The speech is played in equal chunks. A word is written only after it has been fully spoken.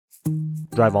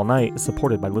Drive All Night is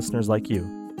supported by listeners like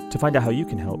you. To find out how you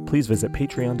can help, please visit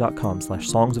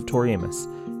patreon.com/Songs of Tori Amos.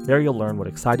 There you'll learn what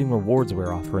exciting rewards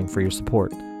we're offering for your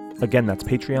support. Again, that's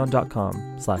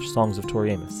patreon.com/Songs of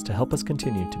Tori Amos to help us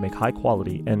continue to make high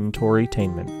quality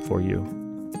Tory-tainment for you.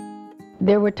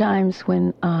 There were times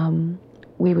when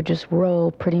we would just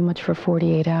roll pretty much for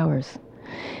 48 hours.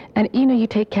 And, you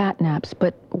take cat naps,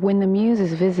 but when the muse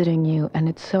is visiting you and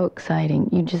it's so exciting,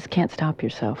 you just can't stop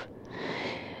yourself.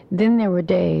 Then there were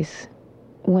days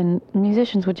when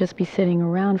musicians would just be sitting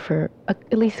around for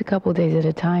at least a couple of days at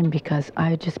a time because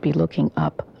I would just be looking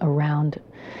up around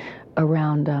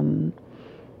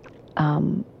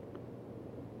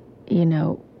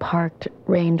parked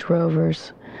Range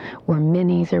Rovers or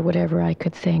Minis or whatever I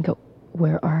could say and go,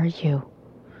 "Where are you?"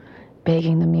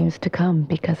 Begging the muse to come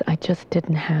because I just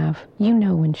didn't have,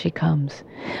 when she comes.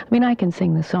 I mean, I can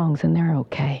sing the songs and they're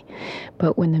okay.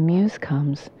 But when the muse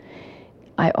comes,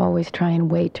 I always try and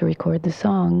wait to record the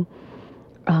song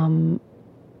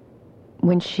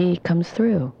when she comes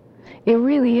through. It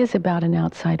really is about an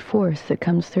outside force that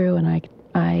comes through and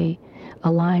I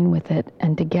align with it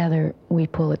and together we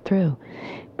pull it through.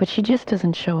 But she just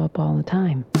doesn't show up all the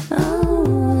time.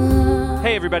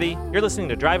 Hey everybody, you're listening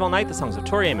to Drive All Night, the Songs of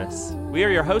Tori Amos. We are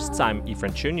your hosts. I'm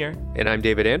Ephraim Jr. And I'm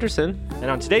David Anderson.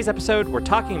 And on today's episode, we're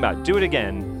talking about Do It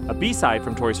Again, a B-side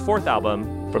from Tori's fourth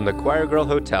album, From the Choir Girl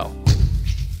Hotel.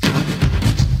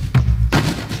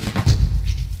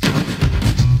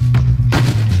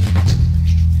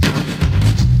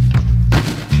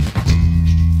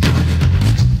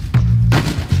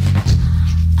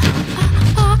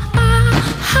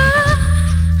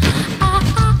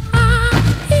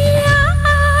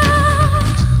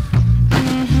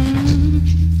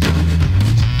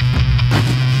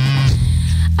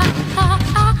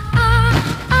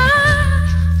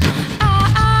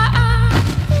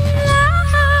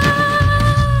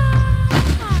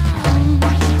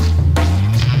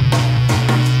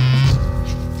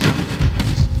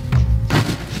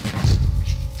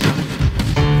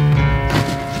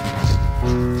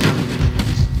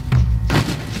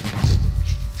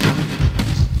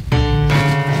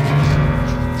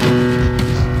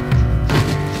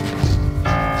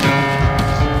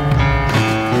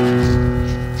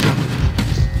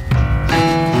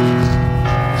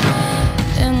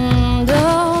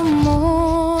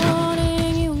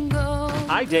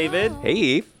 David. Hey,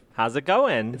 Eve. How's it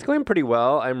going? It's going pretty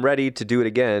well. I'm ready to do it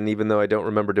again, even though I don't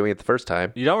remember doing it the first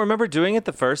time. You don't remember doing it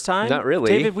the first time? Not really.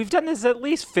 David, we've done this at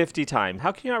least 50 times.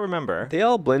 How can you not remember? They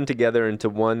all blend together into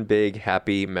one big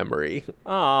happy memory.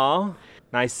 Aw.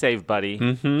 Nice save, buddy.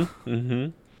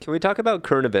 Can we talk about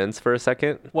current events for a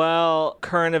second? Well,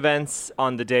 current events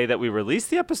on the day that we release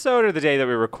the episode or the day that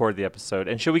we record the episode?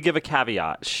 And should we give a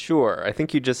caveat? Sure. I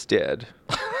think you just did.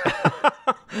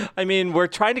 I mean, we're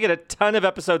trying to get a ton of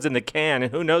episodes in the can,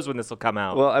 and who knows when this will come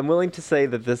out. Well, I'm willing to say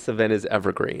that this event is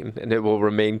evergreen, and it will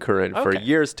remain current for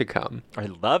years to come. I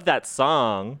love that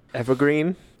song.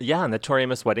 Evergreen? Yeah, and the Tori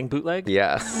Amos wedding bootleg?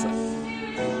 Yes.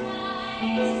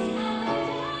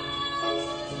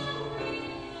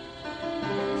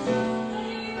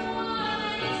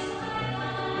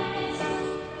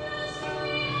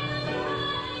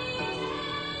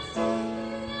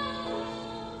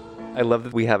 I love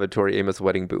that we have a Tori Amos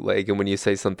wedding bootleg, and when you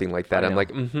say something like that, I'm like,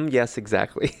 yes,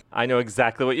 exactly. I know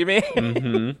exactly what you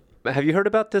mean. Have you heard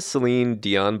about this Celine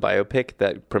Dion biopic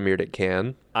that premiered at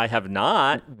Cannes? I have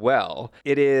not. Well,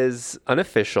 it is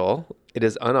unofficial. It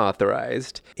is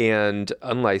unauthorized and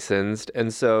unlicensed,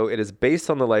 and so it is based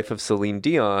on the life of Celine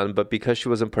Dion, but because she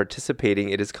wasn't participating,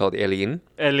 it is called Eline.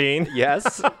 Eline?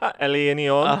 Yes. Eline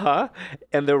Dion? Uh-huh.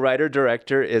 And the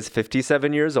writer-director is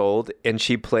 57 years old, and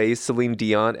she plays Celine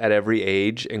Dion at every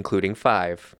age, including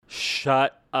 5.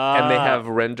 Shut up. And they have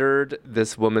rendered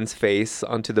this woman's face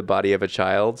onto the body of a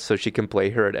child so she can play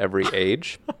her at every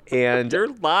age. And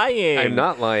you're lying. I'm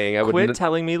not lying. Quit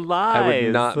telling me lies. I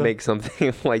would not make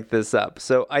something like this up.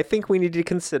 So I think we need to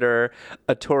consider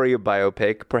a Tori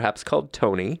biopic, perhaps called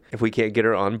Tony, if we can't get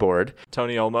her on board.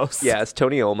 Tony Olmos. Yes,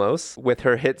 Tony Olmos, with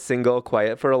her hit single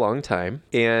Quiet for a Long Time.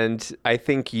 And I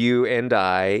think you and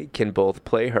I can both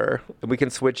play her. We can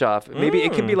switch off. Maybe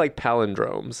it can be like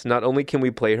palindromes. Not only can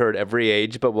we play her at every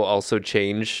age, but we'll also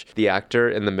change the actor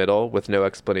in the middle with no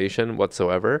explanation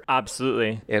whatsoever.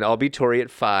 Absolutely. And I'll be Tori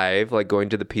at 5, like going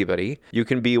to the Peabody. You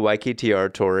can be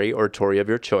YKTR Tori or Tori of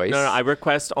your choice. No, I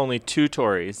request only 2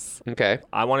 Tories. Okay.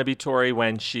 I want to be Tori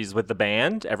when she's with the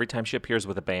band, every time she appears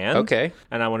with a band. Okay.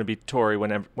 And I want to be Tori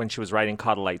when she was writing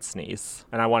Caught a Light Sneeze.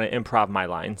 And I want to improv my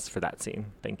lines for that scene.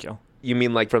 Thank you. You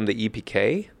mean like from the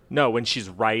EPK? No, when she's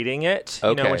writing it,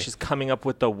 you know, Okay. when she's coming up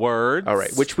with the words. All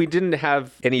right, which we didn't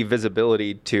have any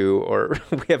visibility to, or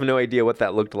we have no idea what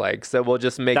that looked like. So we'll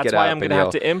just make That's it why up. I'm going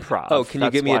and to have you'll- to improv. Oh, can you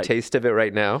That's give me why- a taste of it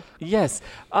right now? Yes.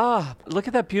 Look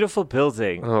at that beautiful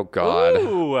building. Oh, God.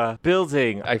 Ooh,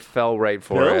 building. I fell right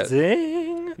for it.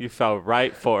 Building. You fell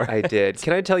right for it. I did.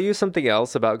 Can I tell you something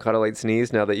else about Caught a Light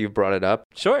Sneeze now that you've brought it up?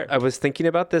 Sure. I was thinking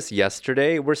about this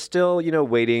yesterday. We're still,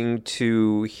 waiting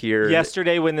to hear...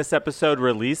 Yesterday when this episode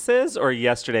releases or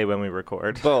yesterday when we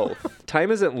record? Both. Time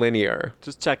isn't linear.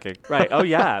 Just checking. Right. Oh,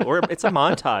 yeah. It's a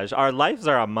montage. Our lives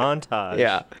are a montage.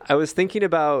 Yeah. I was thinking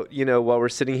about, while we're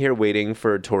sitting here waiting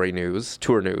for tour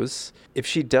news, if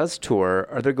she does tour,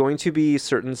 are there going to be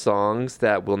certain songs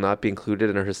that will not be included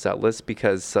in her set list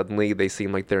because suddenly they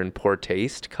seem like they're in poor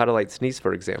taste? Caught a Light Sneeze,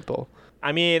 for example.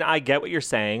 I mean, I get what you're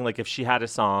saying. Like, if she had a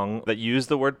song that used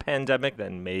the word pandemic,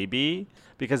 then maybe.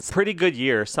 Because pretty good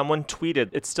year. Someone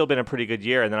tweeted, it's still been a pretty good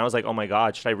year. And then I was like, oh my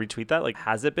God, should I retweet that? Like,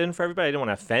 has it been for everybody? I didn't want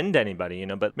to offend anybody,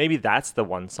 but maybe that's the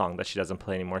one song that she doesn't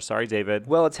play anymore. Sorry, David.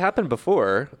 Well, it's happened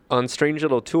before. On Strange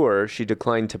Little Tour, she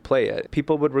declined to play it.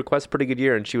 People would request Pretty Good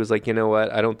Year, and she was like, you know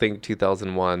what? I don't think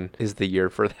 2001 is the year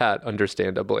for that,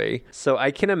 understandably. So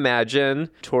I can imagine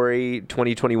Tori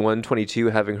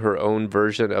 2021-22 having her own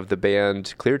version of the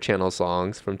band Clear Channel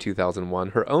songs from 2001,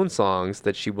 her own songs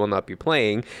that she will not be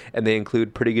playing, and they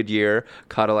include Pretty Good Year,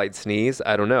 Caught a Light Sneeze.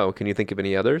 I don't know. Can you think of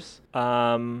any others?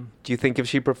 Do you think if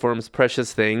she performs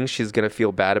Precious Things, she's going to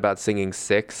feel bad about singing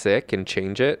Sick, and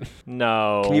change it?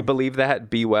 No. Can you believe that?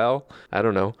 Be Well? I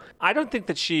don't know. I don't think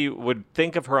that she would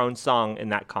think of her own song in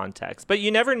that context, but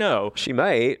you never know. She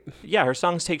might. Yeah, her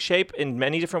songs take shape in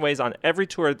many different ways. On every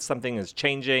tour, something is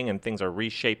changing and things are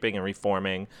reshaping and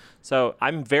reforming. So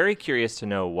I'm very curious to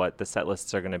know what the set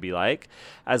lists are going to be like.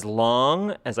 As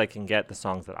long as I can get the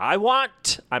songs that I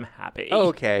want, I'm happy.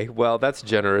 Okay, well, that's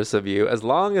generous of you. As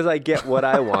long as I get what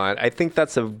I want, I think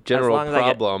that's a general long as I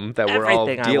get problem that we're all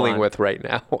everything I dealing want. with right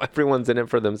now. Everyone's in it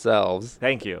for themselves.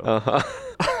 Thank you. Uh-huh.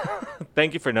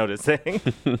 Thank you for noticing.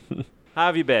 How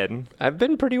have you been? I've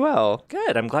been pretty well.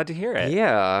 Good. I'm glad to hear it.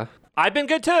 Yeah. I've been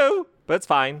good too, but it's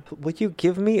fine. Would you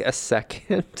give me a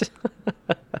second?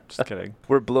 Just kidding.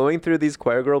 We're blowing through these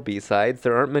Choir Girl B-sides.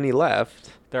 There aren't many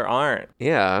left. There aren't.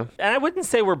 Yeah. And I wouldn't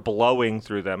say we're blowing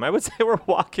through them. I would say we're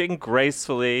walking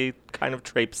gracefully, kind of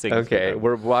traipsing through Okay, them.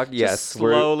 we're walking. Yes, Just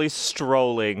slowly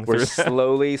strolling We're through them.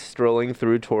 slowly strolling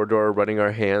through Torador, running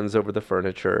our hands over the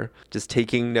furniture, just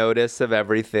taking notice of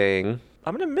everything.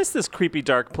 I'm going to miss this creepy,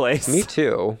 dark place. Me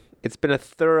too. It's been a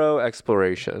thorough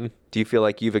exploration. Do you feel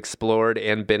like you've explored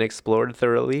and been explored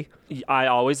thoroughly? I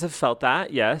always have felt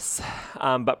that, yes.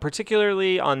 But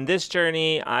particularly on this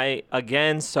journey, I,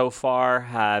 again, so far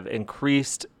have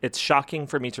increased. It's shocking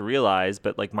for me to realize,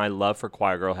 but like my love for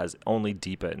Choir Girl has only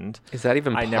deepened. Is that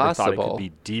even I possible? never thought it could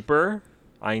be deeper.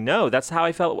 I know. That's how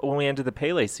I felt when we ended the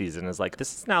Pele season. Is like,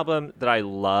 this is an album that I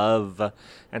love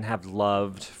and have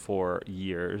loved for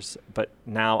years, but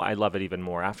now I love it even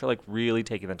more after like really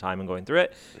taking the time and going through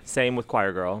it. Same with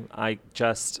Choir Girl. I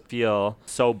just feel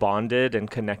so bonded and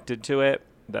connected to it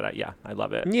that I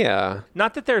love it. Yeah.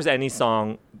 Not that there's any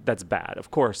song that's bad,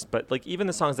 of course, but like even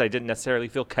the songs that I didn't necessarily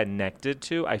feel connected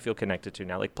to, I feel connected to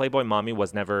now. Like Playboy Mommy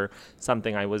was never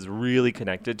something I was really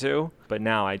connected to, but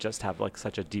now I just have like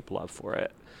such a deep love for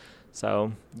it.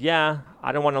 So yeah,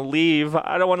 I don't want to leave.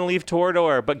 I don't want to leave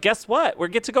Torador, but guess what? We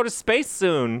get to go to space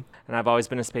soon. And I've always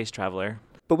been a space traveler.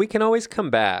 But we can always come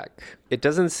back. It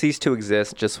doesn't cease to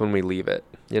exist just when we leave it,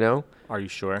 you know? Are you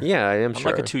sure? Yeah, I am I'm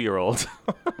sure. like a 2-year-old.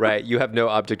 Right, you have no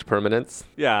object permanence.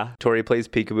 Yeah. Tori plays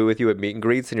peekaboo with you at meet and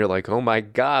greets, and you're like, oh my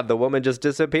God, the woman just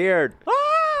disappeared.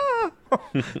 Ah!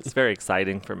 It's very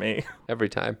exciting for me. Every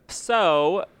time.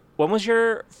 So, when was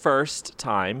your first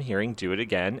time hearing Do It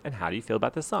Again, and how do you feel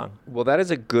about this song? Well, that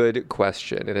is a good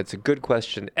question, and it's a good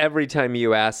question every time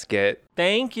you ask it.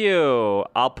 Thank you.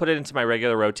 I'll put it into my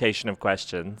regular rotation of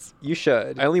questions. You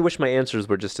should. I only wish my answers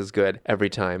were just as good every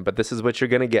time, but this is what you're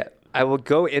going to get. I will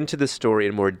go into the story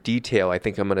in more detail. I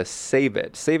think I'm going to save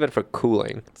it for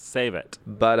cooling. Save it.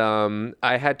 But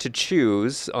I had to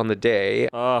choose on the day.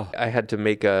 Oh, I had to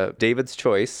make a David's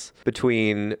choice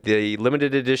between the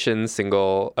limited edition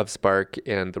single of Spark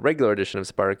and the regular edition of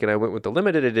Spark, and I went with the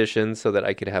limited edition so that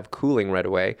I could have cooling right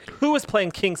away. who was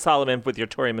playing King Solomon with your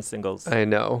Tori singles? I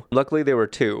know. Luckily, there were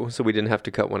two, so we didn't have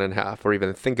to cut one in half or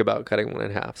even think about cutting one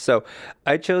in half. So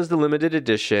I chose the limited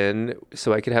edition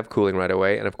so I could have cooling right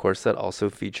away, and of course, that also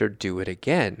featured Do It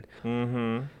Again.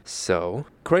 Mm-hmm. So,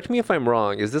 correct me if I'm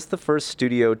wrong, is this the first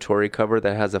studio Tori cover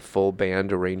that has a full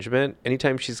band arrangement?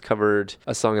 Anytime she's covered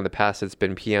a song in the past, it's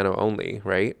been piano only,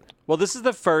 right? Well, this is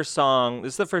the first song,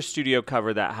 this is the first studio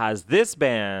cover that has this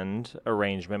band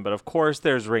arrangement, but of course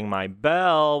there's Ring My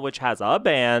Bell, which has a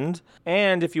band,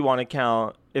 and if you want to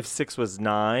count If 6 Was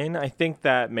 9, I think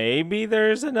that maybe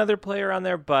there's another player on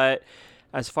there, but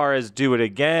as far as Do It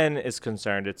Again is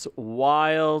concerned, it's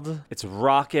wild, it's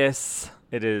raucous,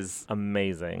 it is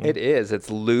amazing. It is. It's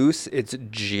loose, it's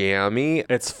jammy,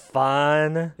 It's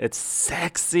fun, it's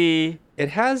sexy. it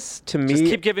has, to me... Just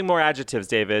keep giving more adjectives,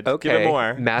 David. Okay. Give it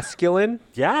more. Masculine.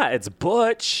 Yeah, it's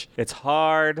butch. It's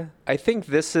hard. I think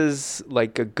this is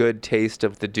like a good taste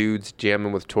of the dudes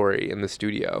jamming with Tori in the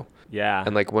studio. Yeah.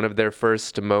 And like one of their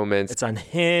first moments. It's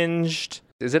unhinged.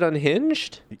 Is it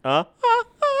unhinged?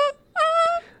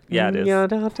 Yeah, it is.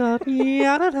 That's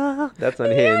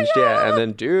unhinged, yeah. And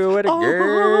then do it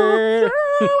again.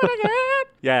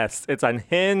 Yes, it's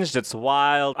unhinged. It's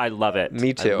wild. I love it.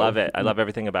 Me too. I love it. I love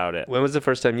everything about it. When was the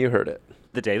first time you heard it?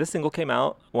 The day the single came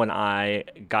out, when I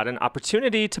got an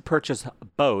opportunity to purchase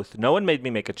both. No one made me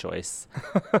make a choice.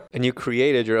 And you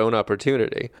created your own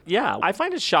opportunity. Yeah, I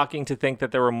find it shocking to think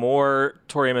that there were more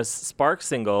Tori Amos Sparks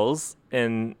singles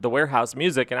in the Warehouse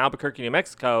Music in Albuquerque, New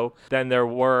Mexico, than there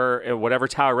were in whatever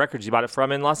Tower Records you bought it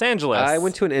from in Los Angeles. I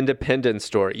went to an independent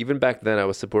store. Even back then, I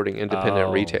was supporting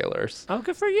independent retailers. Oh,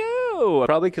 good for you.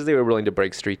 Probably because they were willing to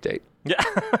break street date. Yeah,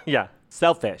 yeah.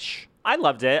 Selfish. I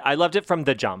loved it. I loved it from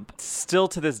the jump. Still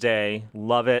to this day,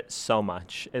 love it so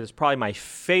much. It is probably my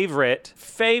favorite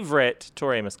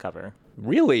Tori Amos cover.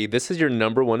 Really? This is your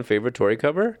number one favorite Tori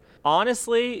cover?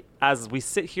 Honestly, as we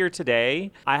sit here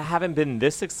today, I haven't been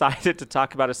this excited to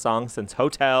talk about a song since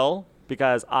Hotel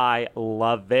because I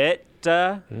love it.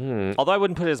 Although I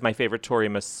wouldn't put it as my favorite Tori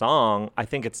Amos song, I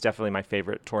think it's definitely my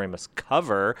favorite Tori Amos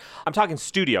cover. I'm talking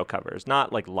studio covers,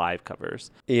 not like live covers.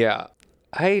 Yeah.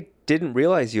 I didn't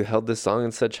realize you held this song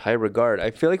in such high regard.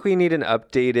 I feel like we need an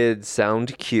updated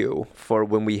sound cue for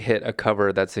when we hit a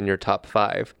cover that's in your top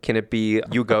 5. Can it be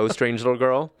You Go, Strange Little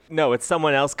Girl? No, it's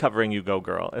someone else covering You Go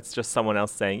Girl. It's just someone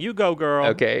else saying, You Go Girl.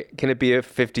 Okay. Can it be a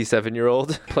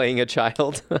 57-year-old playing a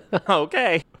child?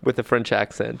 Okay. With a French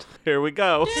accent. Here we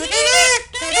go.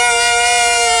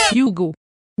 You go,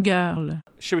 girl.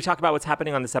 Should we talk about what's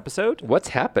happening on this episode? What's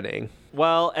happening?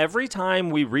 Well, every time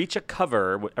we reach a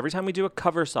cover, every time we do a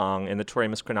cover song in the Tori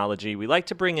Amos chronology, we like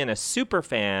to bring in a super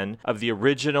fan of the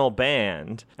original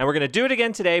band. And we're going to do it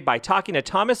again today by talking to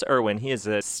Thomas Erwin. He is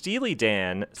a Steely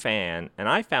Dan fan, and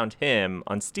I found him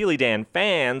on Steely Dan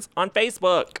Fans on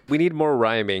Facebook. We need more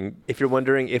rhyming. If you're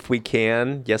wondering if we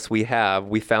can, yes, we have.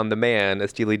 We found the man, a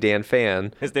Steely Dan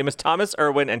fan. His name is Thomas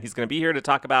Erwin, and he's going to be here to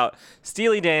talk about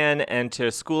Steely Dan and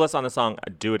to school us on the song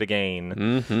Do It Again.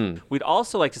 Mm-hmm. We'd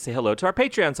also like to say hello to our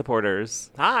Patreon supporters.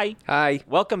 Hi. Hi.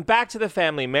 Welcome back to the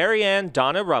family. Marianne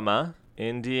Donna Rumma,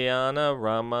 Indiana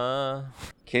Rumma.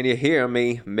 Can you hear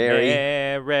me, Mary?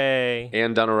 Mary.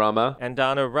 And Donorama. And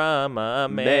Donna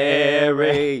Rumma.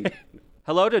 Mary.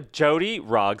 Hello to Jody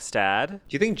Rogstad. Do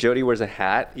you think Jody wears a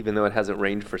hat even though it hasn't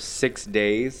rained for 6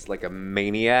 days like a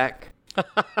maniac?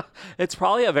 It's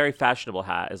probably a very fashionable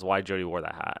hat is why Jody wore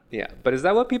that hat. Yeah, but is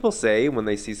that what people say when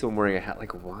they see someone wearing a hat?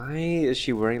 Like, why is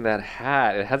she wearing that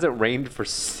hat? It hasn't rained for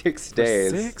 6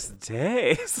 days. 6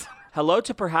 days? Hello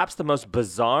to perhaps the most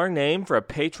bizarre name for a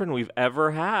patron we've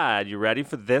ever had. You ready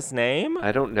for this name?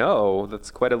 I don't know.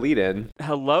 That's quite a lead-in.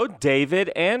 Hello, David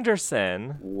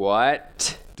Anderson.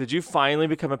 What? Did you finally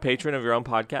become a patron of your own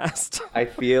podcast? I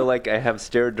feel like I have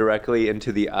stared directly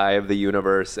into the eye of the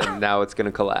universe, and now it's going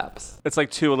to collapse. It's like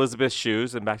 2 Elizabeth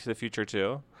Shoes in Back to the Future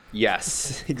 2.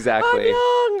 Yes, exactly. I'm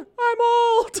young. I'm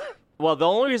old. Well, the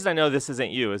only reason I know this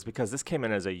isn't you is because this came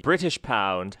in as a British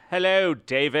pound. Hello,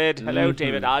 David. Hello,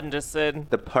 David Anderson.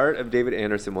 The part of David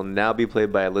Anderson will now be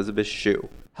played by Elizabeth Shue.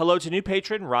 Hello to new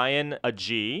patron Ryan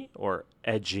Agee, or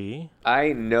Edgy.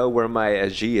 I know where my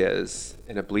Agee is,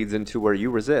 and it bleeds into where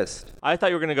you resist. I thought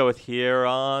you were going to go with Here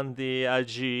on the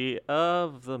Agee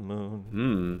of the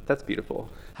Moon. That's beautiful.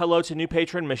 Hello to new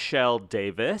patron Michelle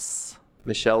Davis.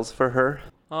 Michelle's for her.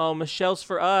 Oh, Michelle's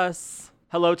for us.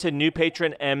 Hello to new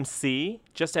patron MC.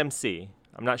 Just MC.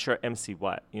 I'm not sure MC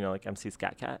what. You know, like MC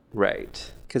Scat Cat.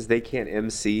 Right. Because they can't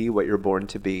MC what you're born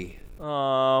to be.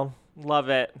 Oh, love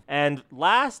it. And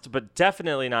last but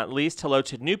definitely not least, hello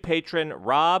to new patron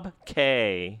Rob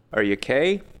K. Are you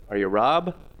K? Are you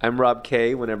Rob? I'm Rob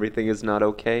K when everything is not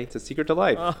okay. It's a secret to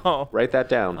life. Oh, write that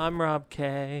down. I'm Rob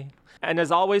K. And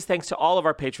as always, thanks to all of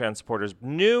our Patreon supporters,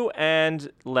 new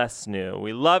and less new.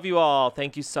 We love you all.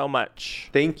 Thank you so much.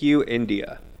 Thank you,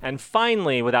 India. And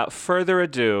finally, without further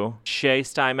ado, Shay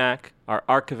Stymack, our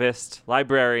archivist,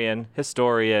 librarian,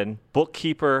 historian,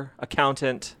 bookkeeper,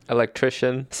 accountant,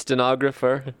 electrician,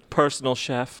 stenographer, personal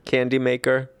chef, candy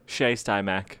maker. Shay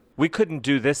Stymack. we couldn't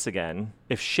do this again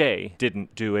if Shay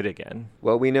didn't do it again.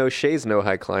 Well, we know Shay's no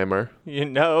high climber. You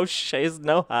know, Shay's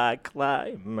no high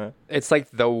climber. It's like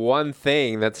the one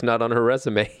thing that's not on her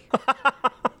resume.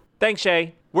 Thanks,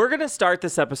 Shay. We're going to start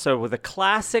this episode with a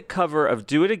classic cover of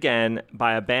Do It Again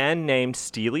by a band named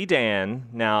Steely Dan.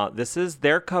 Now, this is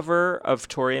their cover of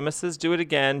Tori Amos's Do It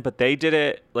Again, but they did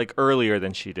it like earlier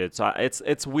than she did. So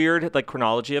it's weird, like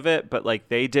chronology of it, but like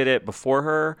they did it before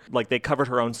her. Like they covered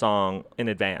her own song in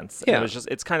advance. Yeah. And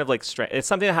it's kind of like it's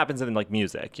something that happens in like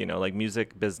music, you know, like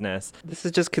music business. This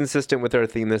is just consistent with our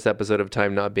theme this episode of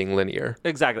time not being linear.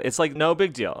 Exactly. It's like no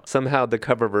big deal. Somehow the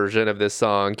cover version of this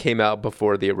song came out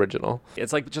before the original.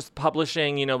 It's like just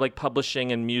publishing, you know, like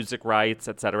publishing and music rights,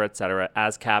 et cetera,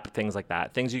 ASCAP, things like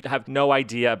that. Things you have no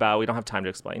idea about. We don't have time to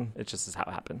explain. It just is how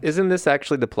it happened. Isn't this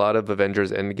actually the plot of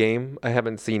Avengers Endgame? I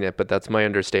haven't seen it, but that's my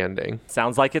understanding.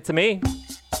 Sounds like it to me.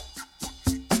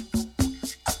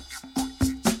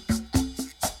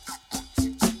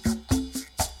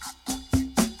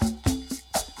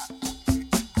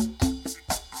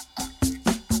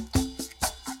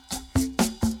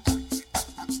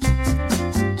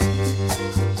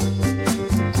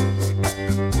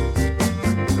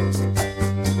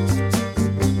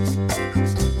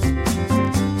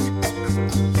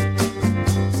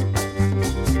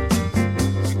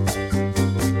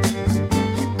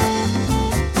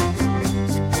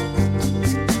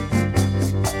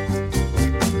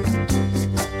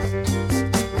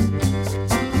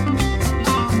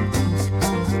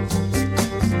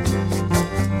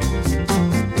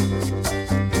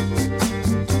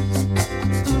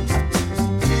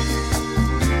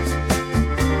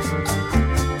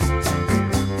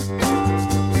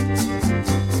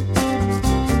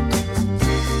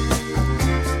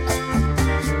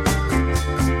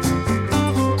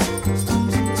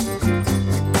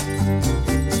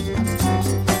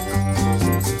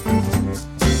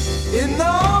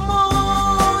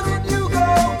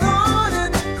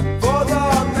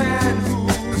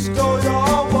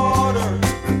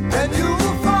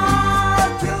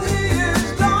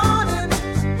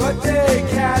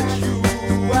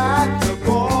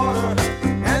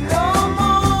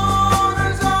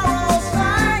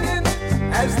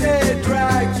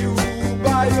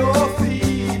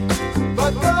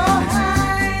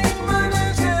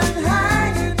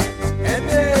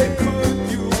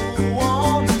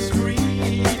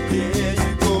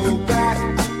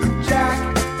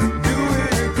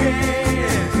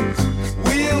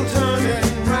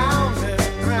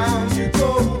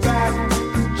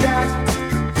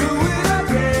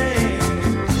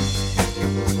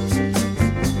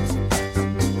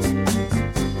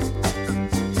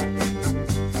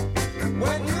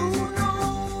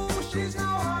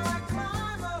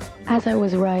 As I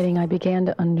was writing, I began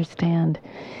to understand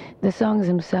the songs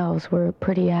themselves were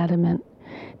pretty adamant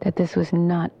that this was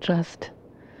not just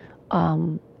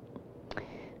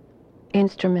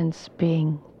instruments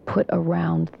being put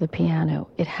around the piano.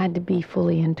 It had to be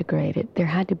fully integrated. There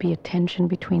had to be a tension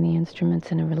between the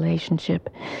instruments and a relationship.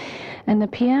 And the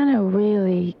piano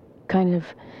really kind of,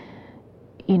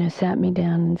 you know, sat me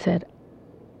down and said,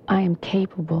 I am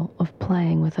capable of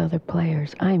playing with other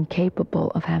players. I am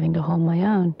capable of having to hold my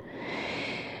own.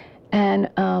 And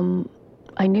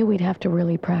I knew we'd have to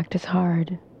really practice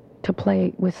hard to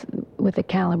play with the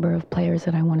caliber of players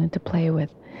that I wanted to play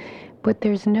with. But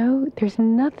there's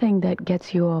nothing that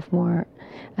gets you off more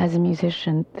as a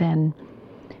musician than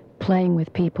playing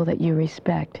with people that you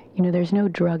respect. You know, there's no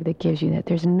drug that gives you that.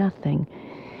 There's nothing.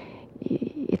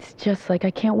 It's just like,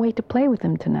 I can't wait to play with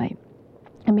them tonight.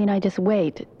 I mean, I just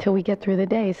wait till we get through the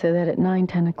day so that at 9,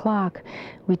 10 o'clock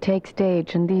we take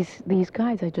stage, and these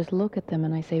guys, I just look at them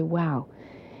and I say, wow,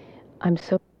 I'm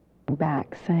so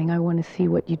back, saying I want to see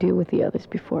what you do with the others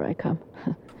before I come.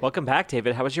 Welcome back,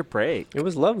 David. How was your break? It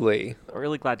was lovely. I'm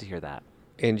really glad to hear that.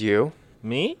 And you?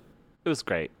 Me? It was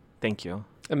great. Thank you.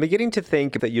 I'm beginning to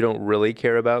think that you don't really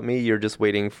care about me. You're just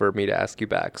waiting for me to ask you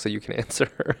back so you can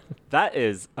answer. That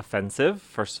is offensive,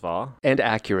 first of all. And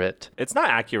accurate. It's not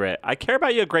accurate. I care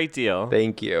about you a great deal.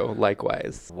 Thank you.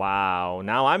 Likewise. Wow.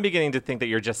 Now I'm beginning to think that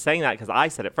you're just saying that because I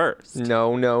said it first.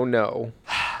 No.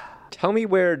 Tell me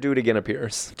where Do It Again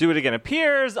appears. Do It Again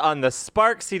appears on the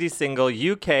Spark CD single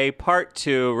UK Part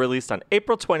 2, released on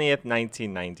April 20th,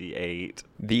 1998.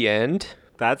 The end?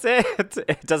 That's it.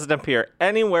 It doesn't appear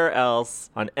anywhere else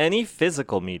on any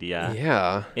physical media.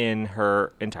 Yeah. In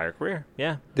her entire career.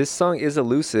 Yeah. This song is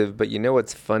elusive, but you know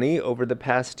what's funny? Over the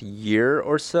past year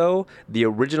or so, the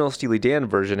original Steely Dan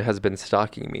version has been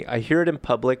stalking me. I hear it in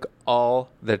public all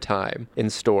the time in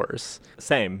stores.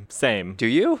 Same. Do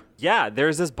you? Yeah,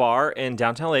 there's this bar in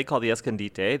downtown LA called the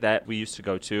Escondite that we used to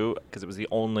go to because it was the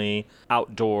only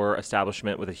outdoor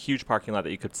establishment with a huge parking lot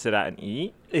that you could sit at and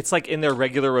eat. It's like in their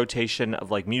regular rotation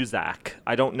of like Muzak.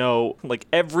 I don't know, like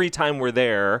every time we're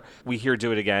there, we hear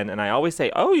Do It Again. And I always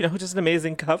say, oh, you know who does an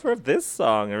amazing cover of this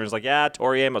song? And everyone's like, yeah,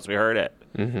 Tori Amos, we heard it.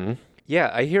 Mm-hmm. Yeah,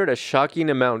 I hear it a shocking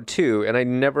amount too, and I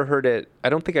never heard it. I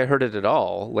don't think I heard it at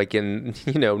all, like in,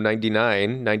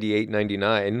 99, 98,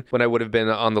 99, when I would have been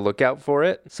on the lookout for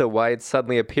it. So why it's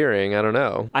suddenly appearing, I don't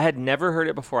know. I had never heard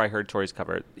it before I heard Tori's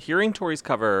cover. Hearing Tori's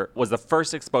cover was the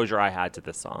first exposure I had to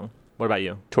this song. What about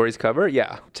you? Tori's cover?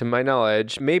 Yeah. To my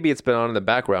knowledge, maybe it's been on in the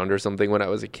background or something when I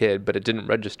was a kid, but it didn't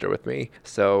register with me.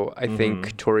 So I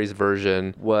think Tori's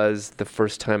version was the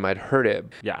first time I'd heard it.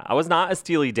 Yeah, I was not a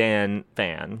Steely Dan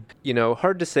fan.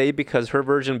 Hard to say because her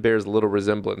version bears little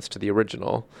resemblance to the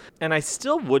original. And I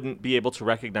still wouldn't be able to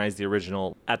recognize the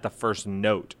original at the first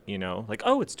note, Like,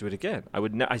 oh, it's Do It Again.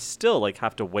 I still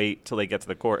have to wait till they get to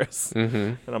the chorus.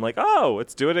 And I'm like, oh,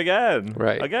 it's Do It Again.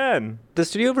 Right. Again. The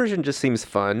studio version just seems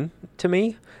fun to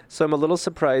me, so I'm a little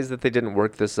surprised that they didn't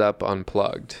work this up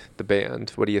Unplugged, the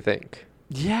band. What do you think?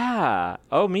 Yeah.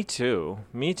 Oh, me too.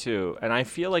 And I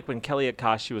feel like when Kelly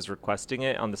Akashi was requesting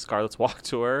it on the Scarlet's Walk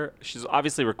tour, she's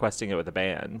obviously requesting it with a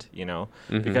band,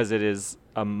 because it is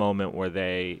a moment where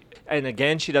and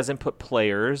again, she doesn't put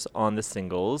players on the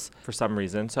singles for some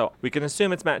reason. So we can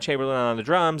assume it's Matt Chamberlain on the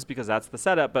drums because that's the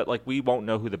setup, but we won't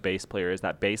know who the bass player is.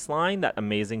 That bass line, that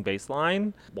amazing bass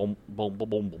line. Boom, boom, boom,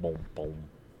 boom, boom, boom.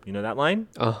 You know that line?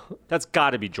 That's got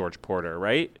to be George Porter,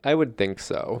 right? I would think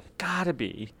so. Gotta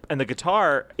be. And the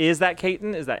guitar, is that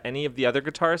Caton? Is that any of the other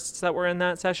guitarists that were in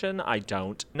that session? I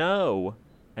don't know.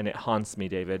 And it haunts me,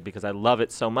 David, because I love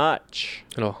it so much.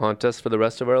 It'll haunt us for the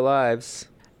rest of our lives.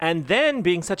 And then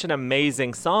being such an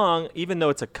amazing song, even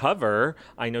though it's a cover,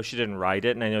 I know she didn't write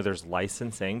it and I know there's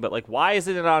licensing, but why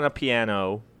isn't it on a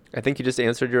piano? I think you just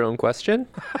answered your own question.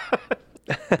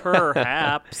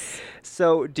 Perhaps.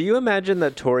 So, do you imagine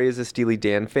that Tori is a Steely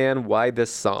Dan fan? Why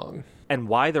this song? And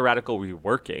why the radical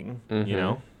reworking,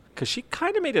 Because she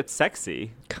kind of made it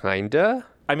sexy. Kinda?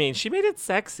 I mean, she made it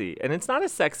sexy, and it's not a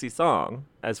sexy song.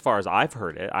 As far as I've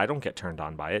heard it, I don't get turned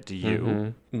on by it. Do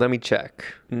you? Let me check.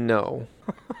 No.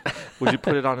 Would you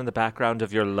put it on in the background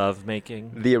of your love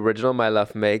making? The original My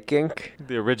Love Making?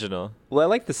 The original. Well, I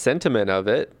like the sentiment of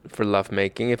it for love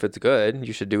making. If it's good,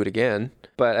 you should do it again.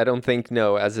 But I don't think,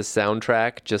 as a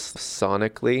soundtrack, just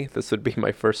sonically, this would be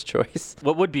my first choice.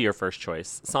 What would be your first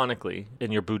choice, sonically,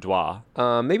 in your boudoir?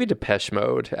 Maybe Depeche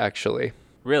Mode, actually.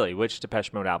 Really? Which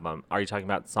Depeche Mode album? Are you talking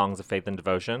about Songs of Faith and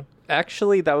Devotion?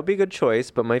 Actually, that would be a good choice,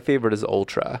 but my favorite is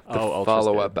Ultra, the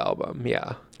follow-up album.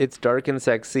 Yeah. It's dark and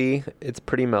sexy. It's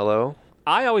pretty mellow.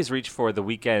 I always reach for The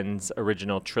Weeknd's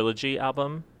original Trilogy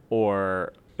album,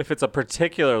 or if it's a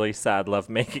particularly sad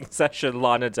lovemaking session,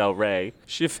 Lana Del Rey.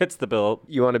 She fits the bill.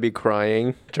 You want to be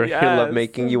crying during your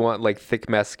lovemaking. You want thick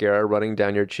mascara running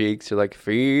down your cheeks. You're like,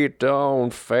 feet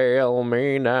don't fail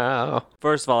me now.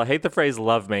 First of all, I hate the phrase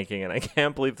lovemaking, and I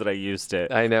can't believe that I used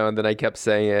it. I know, and then I kept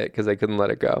saying it because I couldn't let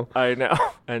it go. I know,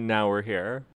 and now we're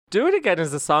here. Do It Again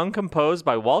is a song composed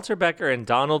by Walter Becker and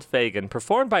Donald Fagen,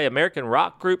 performed by American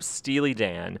rock group Steely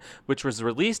Dan, which was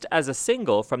released as a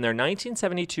single from their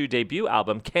 1972 debut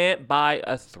album, Can't Buy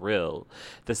a Thrill.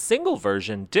 The single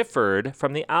version differed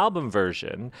from the album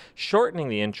version, shortening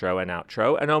the intro and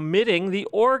outro and omitting the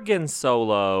organ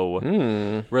solo.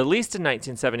 Released in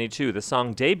 1972, the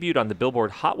song debuted on the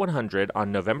Billboard Hot 100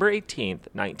 on November 18th,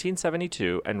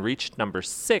 1972, and reached number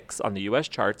 6 on the U.S.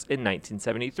 charts in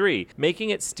 1973, making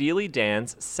it Steely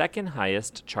Dan's second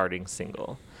highest charting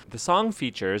single. The song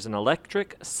features an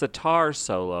electric sitar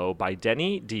solo by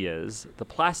Denny Diaz. The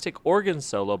plastic organ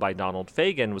solo by Donald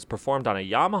Fagen was performed on a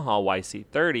Yamaha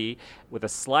YC30 with a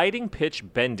sliding pitch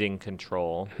bending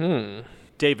control.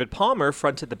 David Palmer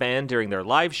fronted the band during their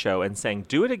live show and sang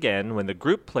Do It Again when the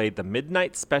group played the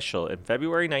Midnight Special in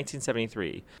February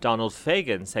 1973. Donald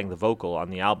Fagen sang the vocal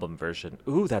on the album version.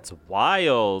 Ooh, that's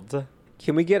wild.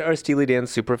 Can we get our Steely Dan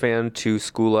superfan to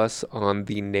school us on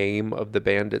the name of the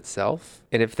band itself?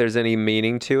 And if there's any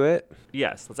meaning to it?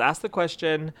 Yes, let's ask the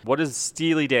question, what does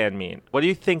Steely Dan mean? What do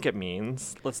you think it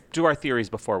means? Let's do our theories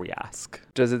before we ask.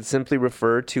 Does it simply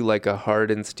refer to a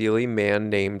hard and steely man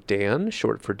named Dan,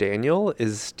 short for Daniel?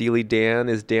 Is Steely Dan,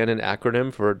 is Dan an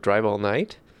acronym for Drive All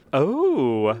Night?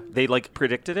 Oh, they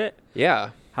predicted it? Yeah.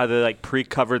 How they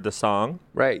pre-covered the song?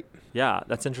 Right. Yeah,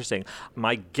 that's interesting.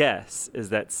 My guess is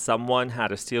that someone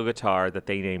had a steel guitar that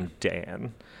they named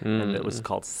Dan, and it was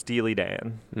called Steely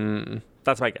Dan.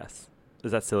 That's my guess.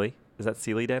 Is that silly? Is that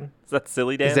Steely Dan? Is that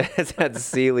Silly Dan? Is that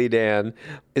Steely Dan?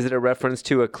 Is it a reference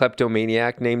to a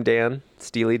kleptomaniac named Dan?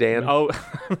 Steely Dan? Oh,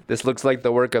 This looks like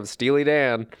the work of Steely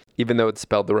Dan, even though it's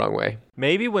spelled the wrong way.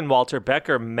 maybe when Walter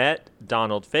Becker met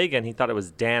Donald Fagen, he thought it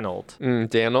was Danold.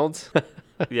 Danald?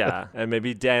 Yeah, and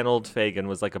maybe Danold Fagen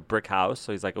was like a brick house,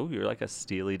 so he's like, oh, you're like a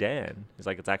Steely Dan. He's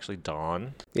like, it's actually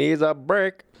Don. He's a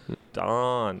brick.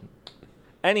 Don.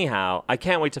 Anyhow, I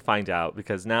can't wait to find out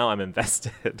because now I'm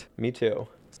invested. Me too.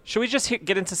 Should we just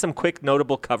get into some quick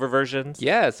notable cover versions?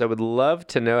 Yes, I would love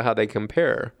to know how they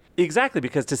compare. Exactly,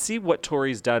 because to see what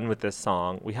Tori's done with this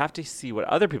song, we have to see what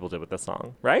other people did with this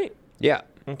song, right? Yeah.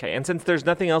 Okay, and since there's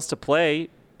nothing else to play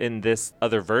in this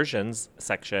other versions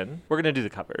section, we're going to do the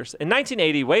covers. In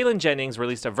 1980, Waylon Jennings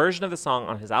released a version of the song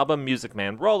on his album Music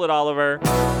Man. Roll it, Oliver.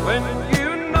 When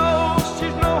you know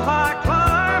she's no high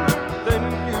climber, then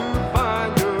you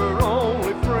find your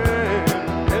only friend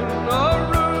in a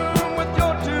room with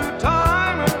your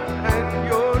two-timer, and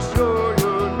you're sure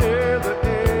you're near the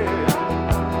end.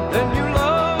 Then you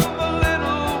love a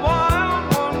little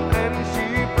wild one, and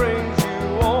she brings you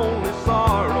only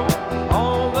sorrow.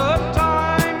 All the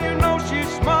time you know she's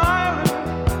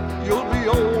smiling, you'll be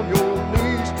on your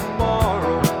knees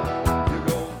tomorrow. You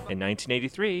go. In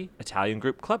 1983, Italian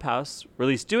group Clubhouse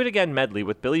released Do It Again medley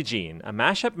with Billie Jean, a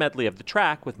mashup medley of the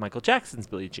track with Michael Jackson's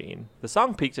Billie Jean. The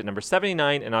song peaked at number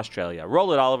 79 in Australia.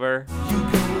 Roll it, Oliver.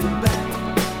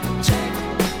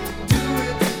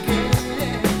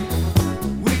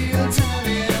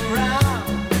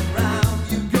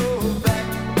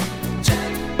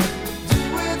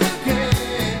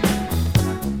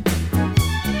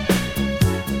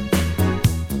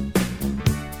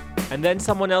 And then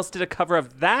someone else did a cover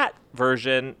of that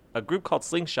version, a group called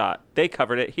Slingshot. They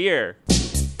covered it here.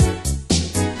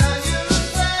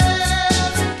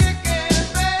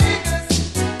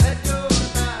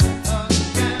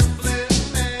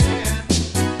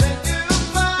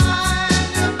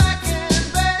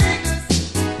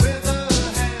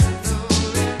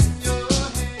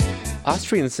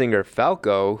 Austrian singer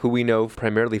Falco, who we know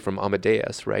primarily from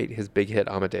Amadeus, right? His big hit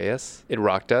Amadeus. It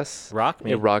rocked us. Rock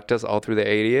me. It rocked us all through the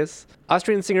 80s.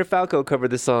 Austrian singer Falco covered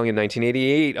this song in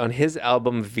 1988 on his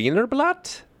album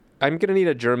Wienerblatt. I'm going to need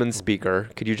a German speaker.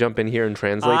 Could you jump in here and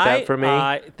translate that for me?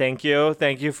 Thank you.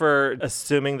 Thank you for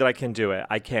assuming that I can do it.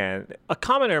 I can. A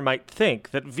commoner might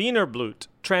think that Wienerblut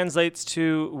translates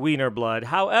to Wiener blood.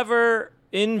 However,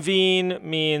 in Wien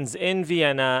means in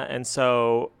Vienna, and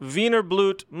so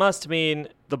Wienerblut must mean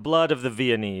the blood of the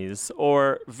Viennese,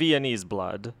 or Viennese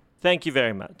blood. Thank you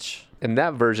very much. And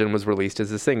that version was released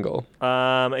as a single.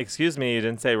 Excuse me, you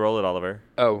didn't say roll it, Oliver.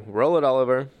 Oh, roll it,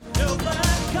 Oliver.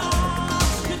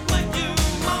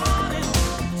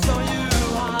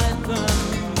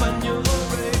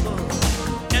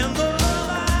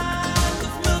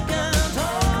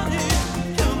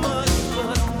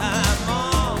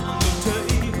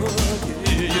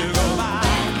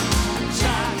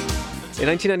 In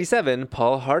 1997,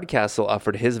 Paul Hardcastle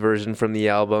offered his version from the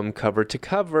album Cover to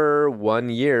Cover 1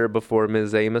 year before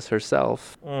Ms. Amos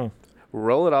herself.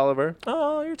 Roll it, Oliver.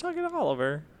 Oh, you're talking to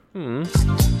Oliver. Go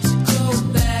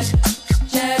back,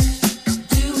 Jack,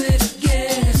 do it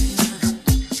again.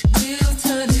 Wheels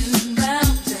turning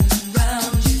round and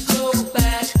round. You go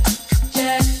back,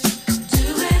 Jack,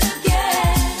 do it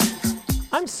again.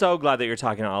 I'm so glad that you're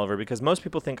talking to Oliver because most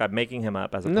people think I'm making him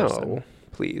up as a person. No,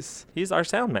 please. He's our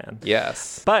sound man.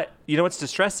 Yes. But you know what's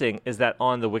distressing is that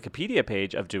on the Wikipedia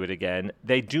page of Do It Again,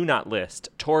 they do not list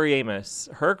Tori Amos,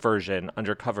 her version,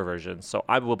 under cover version. So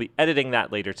I will be editing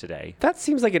that later today. That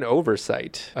seems like an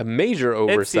oversight, a major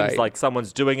oversight. It seems like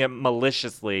someone's doing it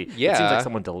maliciously. Yeah. It seems like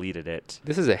someone deleted it.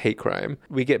 This is a hate crime.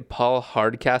 We get Paul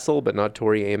Hardcastle, but not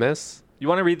Tori Amos. You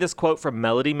want to read this quote from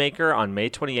Melody Maker on May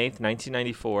 28th,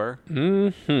 1994?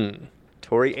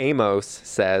 Tori Amos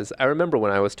says, I remember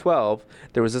when I was 12,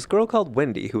 there was this girl called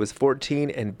Wendy who was 14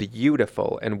 and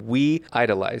beautiful, and we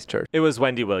idolized her. It was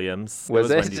Wendy Williams. Was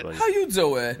it? Wendy Williams. How you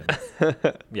doing?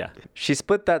 Yeah. She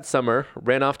split that summer,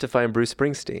 ran off to find Bruce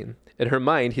Springsteen. In her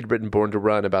mind, he'd written Born to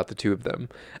Run about the two of them.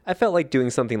 I felt like doing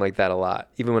something like that a lot,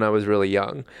 even when I was really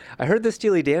young. I heard the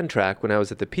Steely Dan track when I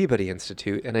was at the Peabody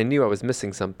Institute, and I knew I was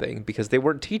missing something because they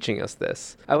weren't teaching us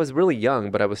this. I was really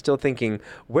young, but I was still thinking,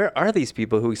 where are these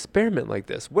people who experiment like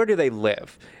this? Where do they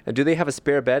live? And do they have a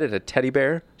spare bed and a teddy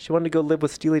bear? She wanted to go live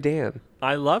with Steely Dan.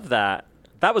 I love that.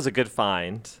 That was a good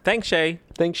find. Thanks, Shay.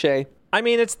 Thanks, Shay. I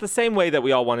mean, it's the same way that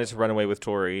we all wanted to run away with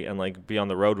Tori and like be on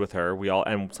the road with her.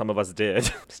 And some of us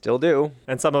did. Still do.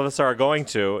 And some of us are going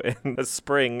to in the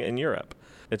spring in Europe.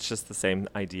 It's just the same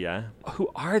idea. Who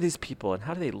are these people and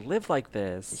how do they live like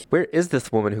this? Where is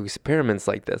this woman who experiments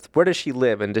like this? Where does she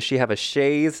live? And does she have a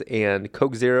chaise and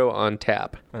Coke Zero on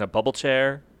tap? And a bubble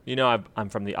chair. You know, I'm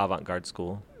from the avant-garde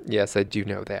school. Yes, I do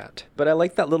know that. But I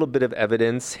like that little bit of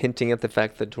evidence hinting at the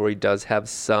fact that Tori does have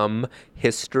some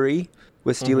history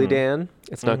with Steely Dan.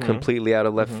 It's not completely out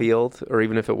of left field, or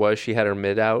even if it was, she had her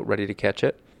mid out ready to catch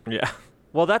it. Yeah.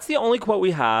 Well, that's the only quote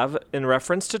we have in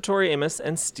reference to Tori Amos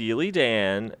and Steely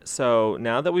Dan. So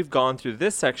now that we've gone through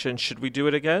this section, should we do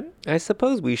it again? I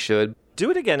suppose we should. Do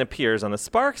It Again appears on the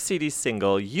Sparks CD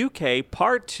single UK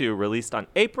Part 2, released on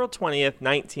April 20th,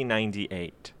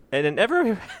 1998. And it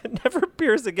never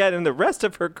appears again in the rest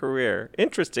of her career.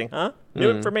 Interesting, huh? New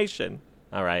information.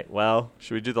 All right, well,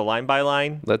 should we do the line by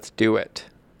line? Let's do it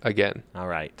again. All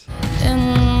right.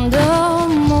 In the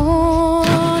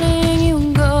morning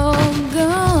you go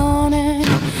gunning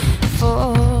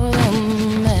for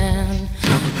the man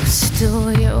who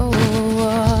stole your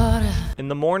water. In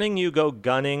the morning, you go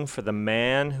gunning for the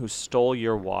man who stole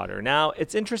your water. Now,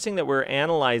 it's interesting that we're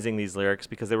analyzing these lyrics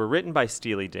because they were written by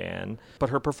Steely Dan, but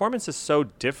her performance is so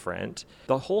different.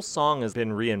 The whole song has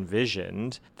been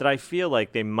re-envisioned that I feel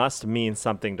like they must mean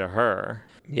something to her.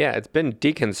 Yeah, it's been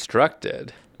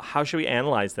deconstructed. How should we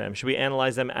analyze them? Should we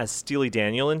analyze them as Steely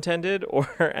Daniel intended or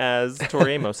as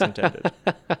Tori Amos intended?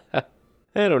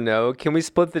 I don't know. Can we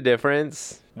split the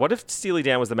difference? What if Steely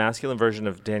Dan was the masculine version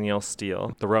of Danielle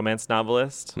Steele, the romance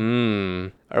novelist?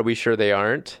 Are we sure they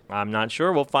aren't? I'm not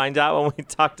sure. We'll find out when we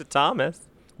talk to Thomas.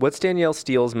 What's Danielle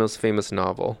Steele's most famous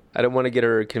novel? I don't want to get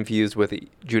her confused with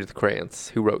Judith Krantz,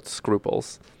 who wrote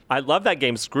Scruples. I love that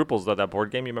game Scruples, though, that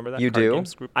board game. You remember that? You card do?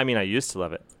 game, I mean, I used to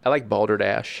love it. I like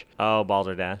Balderdash. Oh,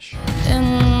 Balderdash.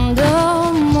 In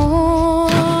the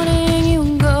morning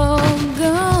you go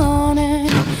gunning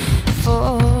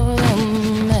for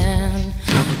the man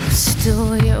who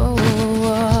stole your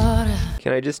water.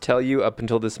 Can I just tell you, up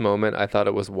until this moment, I thought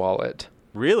it was Wallet.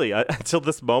 Really? Until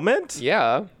this moment?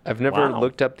 Yeah. I've never Wow.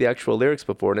 looked up the actual lyrics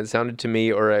before, and it sounded to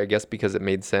me, or I guess because it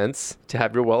made sense, to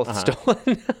have your wallet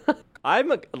stolen.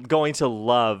 I'm going to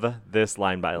love this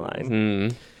line by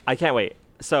line. I can't wait.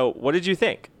 So, what did you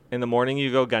think? In the morning,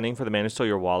 you go gunning for the man who stole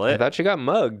your I wallet. thought you got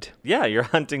mugged. Yeah, you're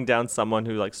hunting down someone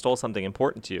who stole something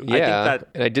important to you. Yeah.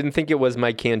 And I didn't think it was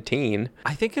my canteen.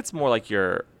 I think it's more like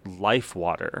your life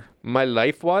water. My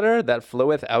life water that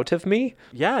floweth out of me?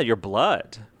 Yeah, your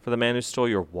blood. For the man who stole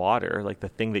your water, like the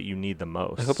thing that you need the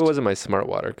most. I hope it wasn't my smart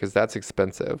water, because that's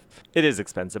expensive. It is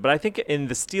expensive, but I think in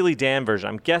the Steely Dan version,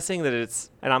 I'm guessing that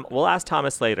it's, and we'll ask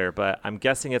Thomas later, but I'm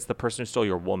guessing it's the person who stole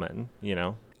your woman, you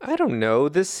know? I don't know.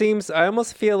 I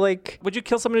almost feel like, Would you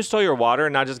kill someone who stole your water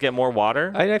and not just get more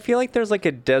water? I feel like there's like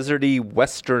a deserty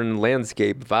western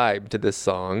landscape vibe to this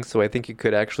song, so I think it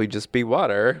could actually just be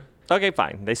water. Okay,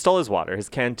 fine. They stole his water, his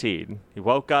canteen. He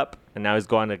woke up, and now he's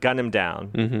going to gun him down.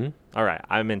 Mm-hmm. All right,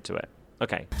 I'm into it.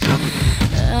 Okay.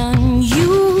 And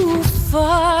you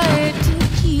fight till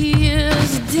he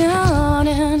is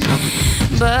done,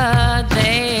 but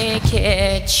they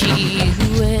catch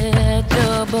you at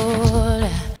the border.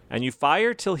 And you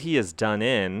fire till he is done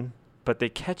in, but they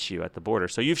catch you at the border.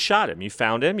 So you've shot him. You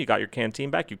found him. You got your canteen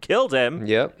back. You killed him.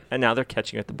 Yep. And now they're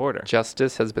catching you at the border.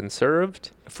 Justice has been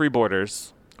served. Free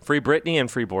borders. Free Britney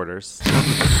and free borders.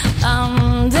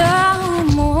 And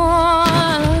the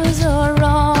mourners are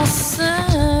all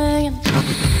singing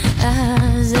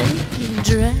as they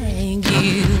drag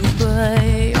you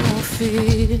by your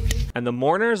feet. And the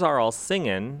mourners are all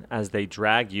singing as they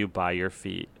drag you by your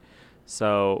feet.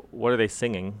 So what are they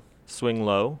singing? Swing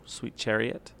Low, Sweet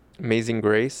Chariot? Amazing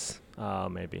Grace. Oh,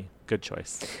 maybe. Good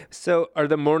choice. So are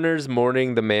the mourners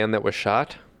mourning the man that was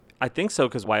shot? I think so,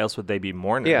 because why else would they be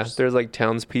mourners? Yeah, there's like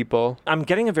townspeople. I'm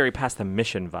getting a very past the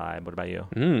mission vibe. What about you?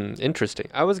 Interesting.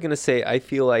 I was going to say, I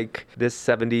feel like this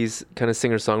 70s kind of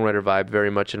singer-songwriter vibe very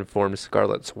much informed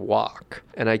Scarlett's Walk.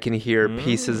 And I can hear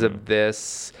pieces of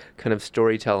this kind of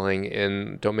storytelling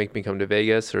in Don't Make Me Come to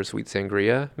Vegas or Sweet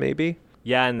Sangria, maybe.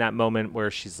 Yeah, in that moment where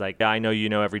she's like, I know you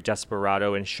know every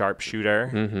desperado and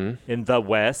sharpshooter in the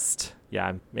West.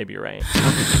 Yeah, maybe you're right.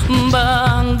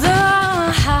 But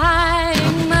the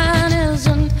hangman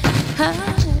isn't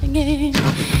hanging,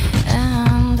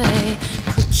 and they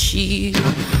put you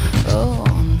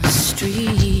on the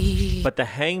street. But the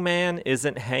hangman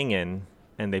isn't hanging,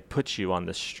 and they put you on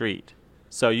the street.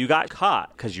 So you got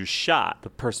caught because you shot the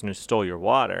person who stole your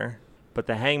water. But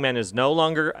the hangman is no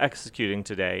longer executing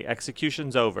today.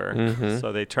 Execution's over,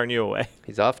 so they turn you away.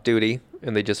 He's off duty,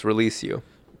 and they just release you.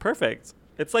 Perfect.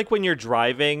 It's like when you're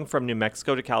driving from New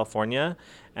Mexico to California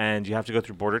and you have to go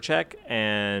through border check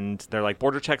and they're like,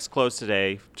 border check's closed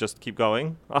today. Just keep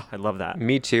going. Oh, I love that.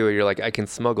 Me too. You're like, I can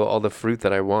smuggle all the fruit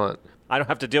that I want. I don't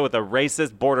have to deal with a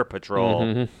racist border patrol.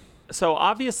 Mm-hmm. So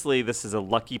obviously this is a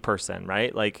lucky person,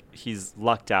 right? Like he's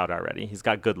lucked out already. He's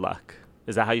got good luck.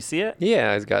 Is that how you see it?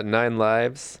 Yeah, he's got 9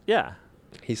 lives. Yeah.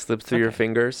 He slipped through your Okay.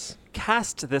 fingers.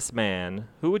 Cast this man.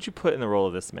 Who would you put in the role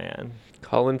of this man?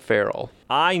 Colin Farrell.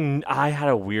 I had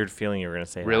a weird feeling you were going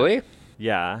to say that. Really?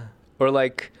 Yeah. Or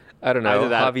like, I don't know, Either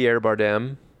that- Javier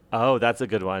Bardem. Oh, that's a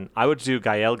good one. I would do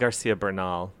Gael Garcia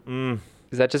Bernal.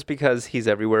 Is that just because he's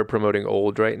everywhere promoting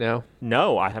old right now?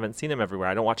 No, I haven't seen him everywhere.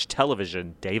 I don't watch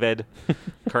television, David.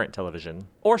 Current television.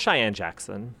 Or Cheyenne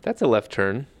Jackson. That's a left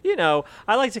turn. You know,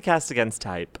 I like to cast against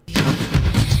type.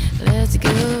 Let's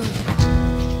go.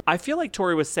 I feel like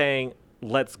Tori was saying,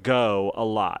 let's go a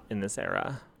lot in this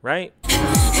era, right?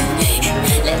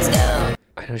 Let's go.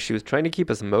 I know she was trying to keep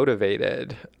us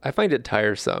motivated. I find it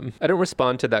tiresome. I don't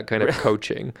respond to that kind of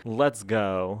coaching. Let's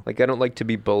go. Like, I don't like to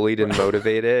be bullied and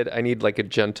motivated. I need like a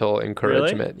gentle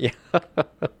encouragement. Yeah.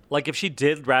 Like if she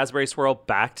did Raspberry Swirl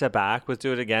back to back with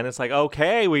Do It Again, it's like,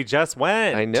 okay, we just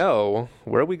went. I know.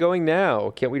 Where are we going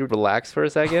now? Can't we relax for a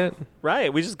second?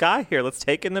 Right, we just got here. Let's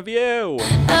take in the view.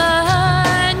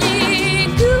 I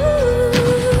need you.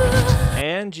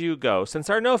 And You Go. Since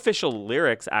there are no official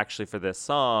lyrics actually for this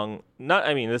song,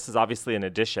 this is obviously an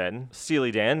addition.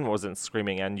 Steely Dan wasn't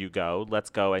screaming And You Go. Let's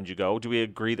go and you go. Do we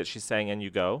agree that she's saying And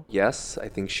You Go? Yes, I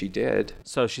think she did.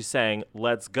 So she's saying,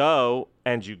 let's go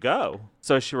and you go.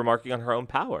 So is she remarking on her own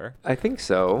power? I think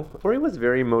so. Tori was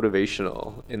very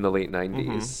motivational in the late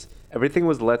 90s. Everything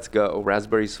was let's go.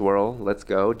 Raspberry Swirl, let's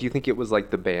go. Do you think it was like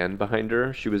the band behind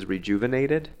her? She was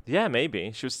rejuvenated? Yeah,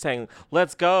 maybe. She was saying,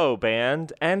 let's go,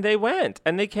 band. And they went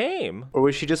and they came. Or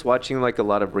was she just watching like a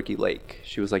lot of Ricky Lake?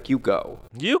 She was like, you go.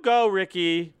 You go,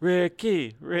 Ricky.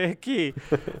 Ricky. Ricky.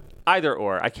 Either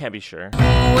or. I can't be sure.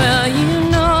 Well, you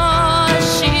know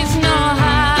she's no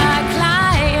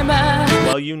high climber.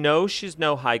 Well, you know she's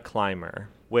no high climber,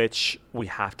 which we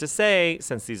have to say,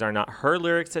 since these are not her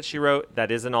lyrics that she wrote,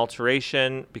 that is an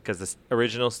alteration because the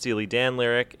original Steely Dan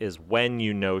lyric is when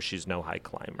you know she's no high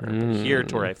climber. But here,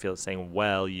 Tori, I feel, is saying,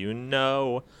 well, you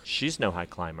know she's no high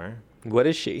climber. What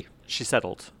is she? She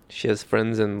settled. She has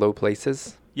friends in low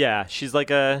places? Yeah, she's,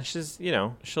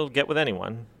 she'll get with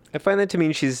anyone. I find that to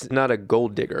mean she's not a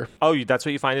gold digger. Oh, that's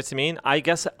what you find it to mean? I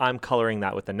guess I'm coloring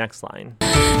that with the next line.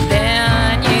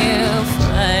 Then you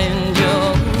find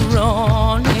your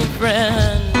only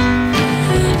friend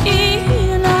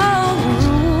in a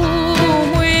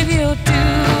room with your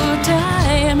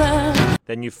two-timer.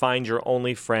 Then you find your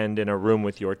only friend in a room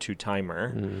with your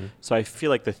two-timer. So I feel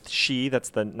like the she,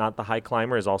 that's not the high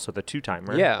climber, is also the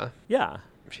two-timer. Yeah. Yeah.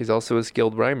 She's also a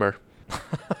skilled rhymer.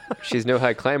 She's no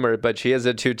high climber, but she is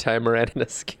a two-timer and a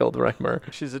skilled rhymer.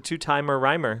 She's a two-timer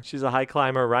rhymer. She's a high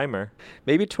climber rhymer.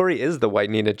 Maybe Tori is the white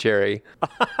Nina Cherry.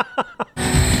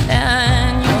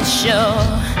 And you'll show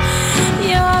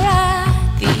you're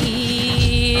at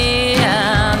the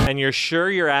end. And you're sure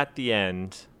you're at the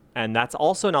end. And that's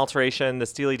also an alteration. The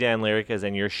Steely Dan lyric is,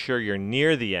 and you're sure you're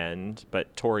near the end,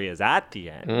 but Tori is at the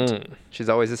end. She's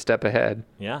always a step ahead.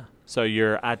 Yeah. So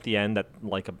you're at the end, at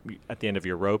the end of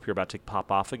your rope, you're about to pop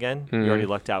off again. You already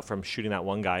lucked out from shooting that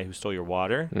one guy who stole your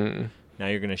water. Now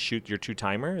you're going to shoot your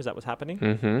two-timer. Is that what's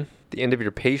happening? The end of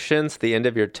your patience, the end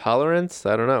of your tolerance.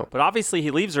 I don't know. But obviously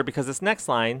he leaves her because this next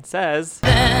line says,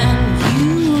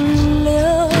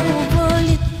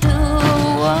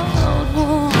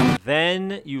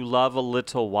 then you love a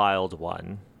little wild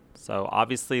one. So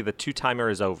obviously the two-timer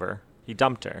is over. He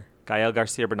dumped her. Gael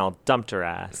Garcia Bernal dumped her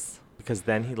ass because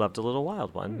then he loved a little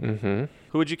wild one.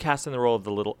 Who would you cast in the role of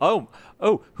the little...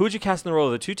 who would you cast in the role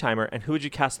of the two-timer, and who would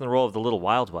you cast in the role of the little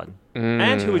wild one?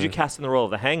 And who would you cast in the role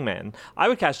of the hangman? I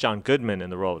would cast John Goodman in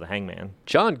the role of the hangman.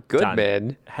 John Goodman?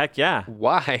 Done. Heck yeah.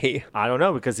 Why? I don't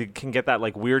know, because he can get that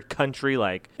like weird country,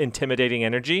 like intimidating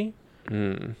energy.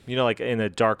 You know, like in a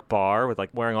dark bar with like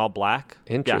wearing all black.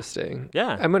 Interesting.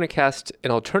 Yeah. I'm going to cast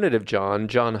an alternative John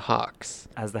Hawkes.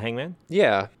 As the hangman?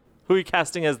 Yeah. Who are you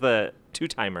casting as the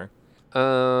two-timer?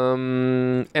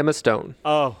 Emma Stone.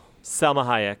 Oh, Selma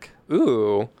Hayek.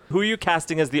 Ooh. Who are you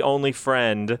casting as the only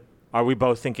friend? Are we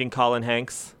both thinking Colin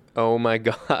Hanks? Oh my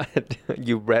God.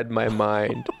 You read my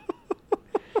mind.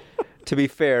 To be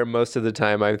fair, most of the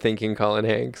time I'm thinking Colin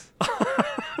Hanks.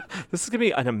 This is going to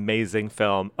be an amazing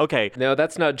film. Okay. No,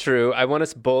 that's not true. I want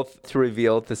us both to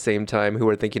reveal at the same time who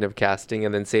we're thinking of casting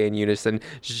and then say in unison,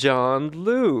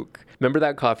 Jean-Luc. Remember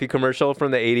that coffee commercial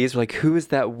from the 80s? We're like, who is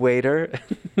that waiter?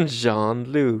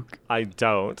 Jean-Luc. I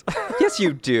don't. Yes,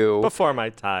 you do. Before my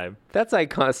time. That's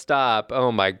iconic. Stop.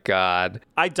 Oh, my God.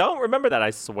 I don't remember that, I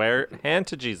swear. Hand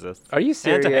to Jesus. Are you Hand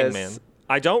serious? to Hangman.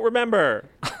 I don't remember.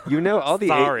 You know all the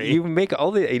Sorry. you make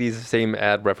all the 80s same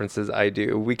ad references I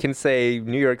do. We can say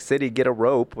New York City, get a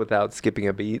rope without skipping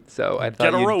a beat. So I thought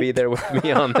Get a you'd be rope. there with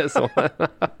me on this one.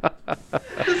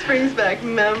 This brings back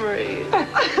memories.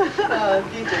 Oh,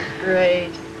 these are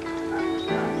great.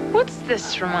 What's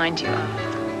this remind you of?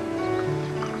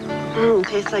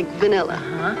 Tastes like vanilla.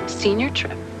 Huh? Senior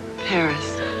trip.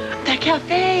 Paris. That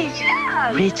cafe.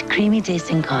 Rich, creamy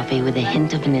tasting coffee with a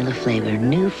hint of vanilla flavor.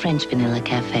 New French Vanilla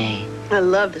Cafe. I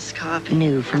love this coffee.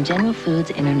 New from General Foods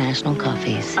International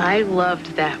Coffees. I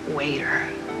loved that waiter.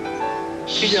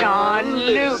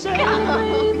 Jean-Luc.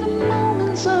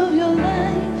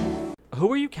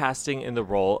 Who are you casting in the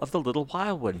role of the little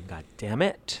wild one? God damn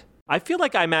it. I feel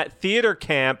like I'm at theater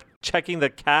camp checking the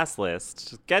cast list.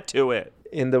 Just get to it.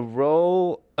 In the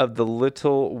role of the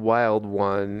little wild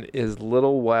one is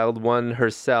little wild one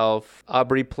herself,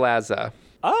 Aubrey Plaza.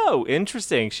 Oh,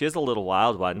 interesting. She is a little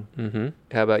wild one. Mm-hmm.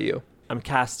 How about you? I'm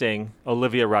casting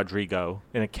Olivia Rodrigo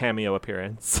in a cameo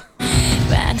appearance.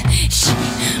 But she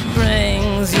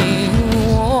brings you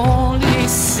only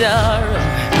sorrow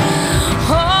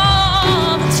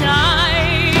all the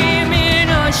time. You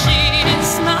know she's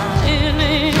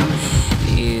smiling.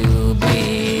 You'll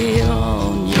be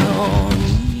on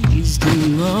your knees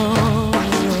tomorrow.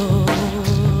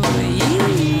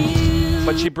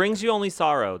 But she brings you only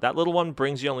sorrow. That little one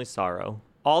brings you only sorrow.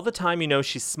 All the time you know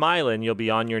she's smiling, you'll be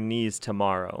on your knees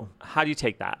tomorrow. How do you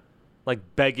take that? Like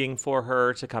begging for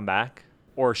her to come back?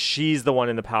 Or she's the one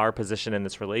in the power position in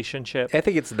this relationship? I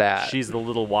think it's that. She's the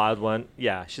little wild one.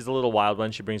 Yeah, she's the little wild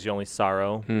one. She brings you only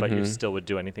sorrow, but you still would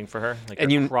do anything for her. Like And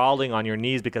you're you- crawling on your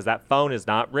knees because that phone is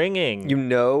not ringing. You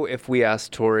know, if we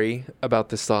asked Tori about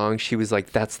the song, she was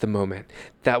like, that's the moment.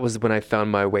 That was when I found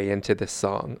my way into this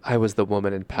song. I was the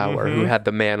woman in power who had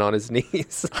the man on his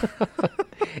knees.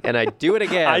 And I do it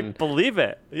again. I believe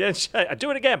it. Yeah, I do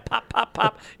it again. Pop, pop,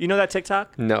 pop. You know that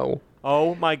TikTok? No.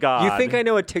 Oh my God. You think I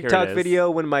know a Here it TikTok is.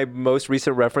 video when my most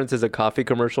recent reference is a coffee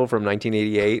commercial from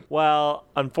 1988? Well,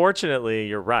 unfortunately,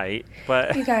 you're right.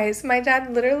 But You guys, my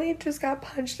dad literally just got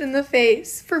punched in the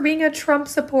face for being a Trump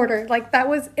supporter. Like, that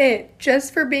was it.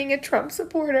 Just for being a Trump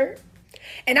supporter.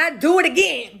 And I do it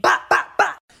again. Bop, bop,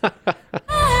 bop.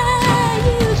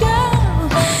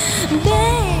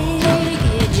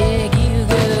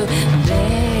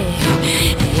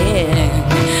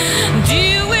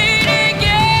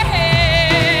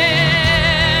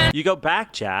 you go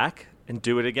back, Jack, and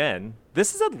do it again.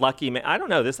 This is a lucky man. I don't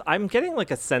know this. I'm getting like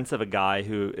a sense of a guy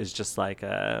who is just like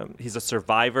he's a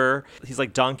survivor. He's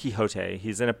like Don Quixote.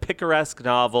 He's in a picaresque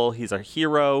novel. He's a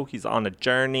hero. He's on a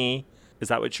journey. Is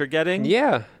that what you're getting?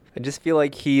 Yeah. I just feel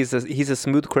like he's a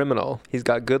smooth criminal. He's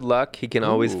got good luck. He can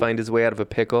always Ooh. find his way out of a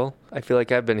pickle. I feel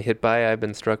like I've been hit by, I've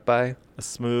been struck by. A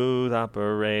smooth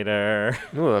operator.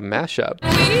 Ooh, a mashup.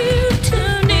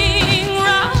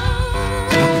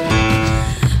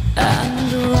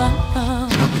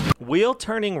 Wheel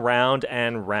turning round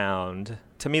and round.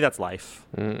 To me, that's life.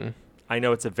 I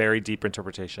know it's a very deep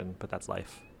interpretation, but that's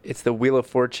life. It's the Wheel of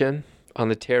Fortune on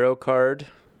the tarot card.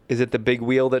 Is it the big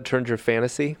wheel that turned your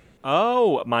fantasy?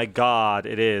 Oh my God,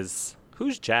 it is.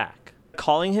 Who's Jack?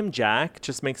 Calling him Jack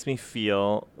just makes me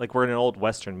feel like we're in an old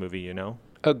Western movie, you know?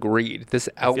 Agreed. This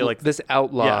feel like- this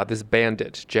outlaw, yeah. this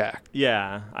bandit, Jack.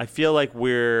 Yeah, I feel like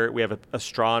we have a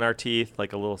straw in our teeth,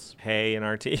 like a little hay in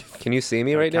our teeth. Can you see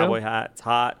me A right now? cowboy hat. It's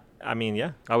hot. I mean,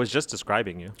 yeah. I was just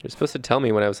describing you. You're supposed to tell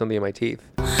me when I have something in my teeth.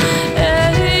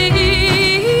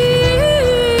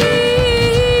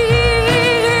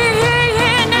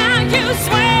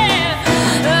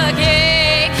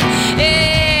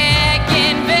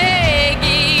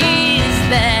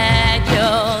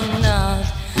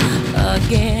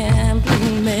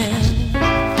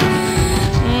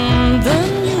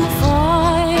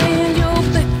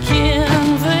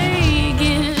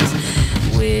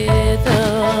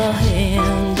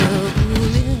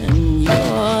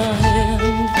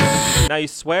 Now you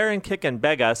swear and kick and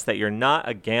beg us that you're not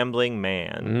a gambling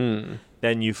man.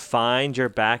 Then you find you're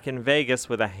back in Vegas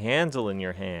with a handle in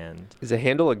your hand. Is a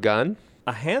handle a gun?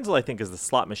 A handle, I think, is the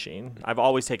slot machine. I've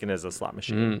always taken it as a slot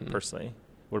machine, personally.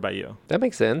 What about you? That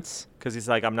makes sense. Because he's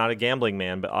like, I'm not a gambling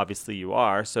man, but obviously you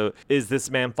are. So is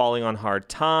this man falling on hard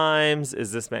times?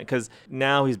 Is this man, because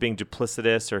now he's being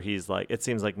duplicitous, or he's like, it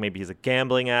seems like maybe he's a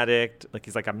gambling addict. Like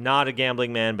he's like, I'm not a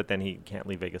gambling man, but then he can't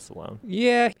leave Vegas alone.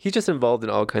 Yeah, he's just involved in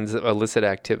all kinds of illicit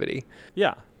activity.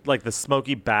 Yeah. Like the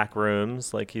smoky back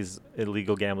rooms, like he's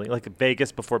illegal gambling, like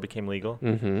Vegas before it became legal.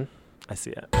 Mm-hmm. I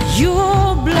see it.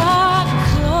 Your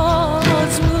black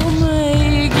cards will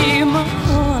make you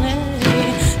money,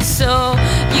 so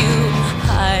you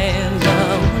hide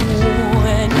them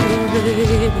when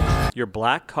you're able. Your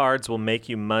black cards will make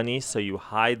you money, so you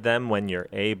hide them when you're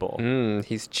able.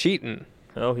 He's cheating.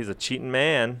 Oh, he's a cheating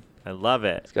man. I love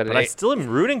it. got But I still am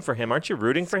rooting for him. Aren't you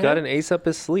rooting for him? Got an ace up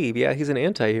his sleeve. Yeah, he's an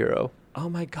anti-hero. Oh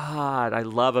my God, I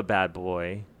love a bad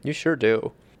boy. You sure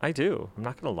do. I do. I'm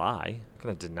not going to lie. I'm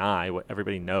going to deny what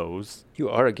everybody knows. You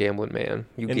are a gambling man.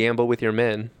 You gamble with your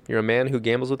men. You're a man who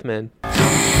gambles with men.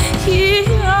 Here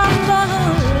on the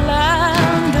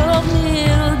land of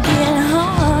milk and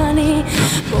honey,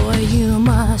 boy, you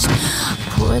must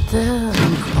put them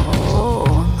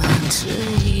on the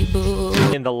table.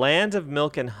 In the land of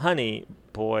milk and honey,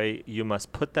 boy, you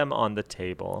must put them on the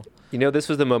table. You know, this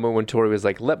was the moment when Tori was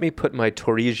like, let me put my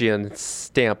Torresian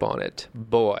stamp on it.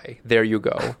 Boy, there you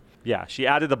go. Yeah, she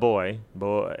added the boy.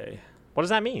 Boy. What does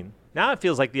that mean? Now it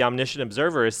feels like the omniscient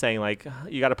observer is saying, like,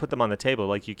 you got to put them on the table.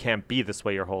 Like, you can't be this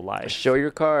way your whole life. Show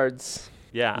your cards.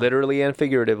 Yeah. Literally and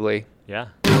figuratively. Yeah.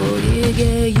 Oh, you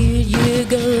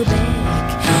go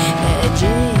back,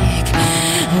 Jack,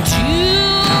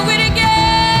 do it again.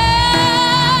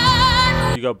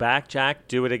 You go back, Jack,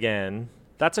 do it again.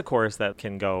 That's a chorus that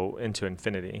can go into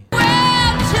infinity. Sweet boy,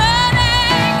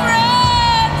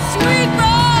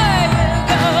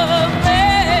 go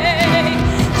back,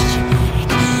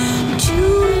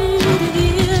 do it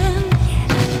again.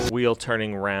 Wheel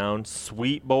turning round,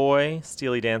 sweet boy.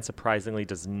 Steely Dan surprisingly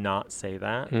does not say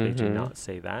that. They do not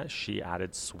say that. She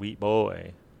added sweet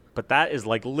boy. But that is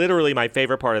like literally my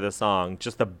favorite part of the song.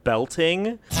 Just the belting.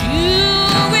 Do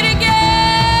it again.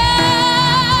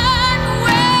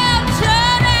 Well,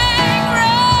 turning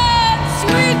round,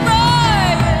 sweet boy,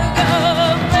 go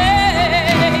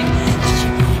back,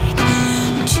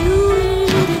 do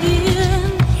it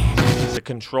again. The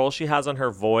control she has on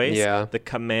her voice. Yeah. The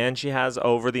command she has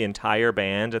over the entire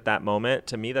band at that moment.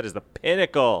 To me, that is the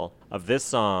pinnacle of this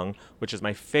song, which is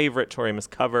my favorite Tori Amos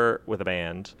cover with a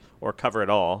band, or cover at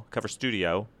all, cover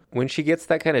studio. When she gets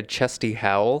that kind of chesty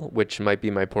howl, which might be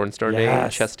my porn star name,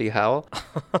 chesty howl,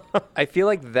 I feel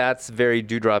like that's very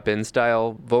Dewdrop In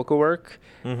style vocal work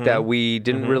that we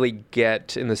didn't really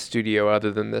get in the studio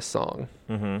other than this song.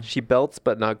 She belts,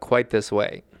 but not quite this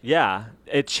way. Yeah,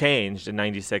 it changed in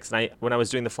 96. And when I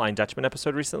was doing the Flying Dutchman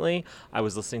episode recently, I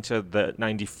was listening to the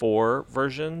 94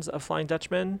 versions of Flying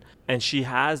Dutchman. And she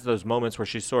has those moments where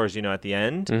she soars, you know, at the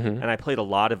end. And I played a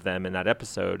lot of them in that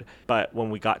episode. But when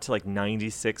we got to like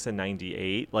 96 and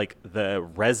 98, like the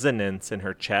resonance in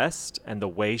her chest and the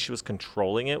way she was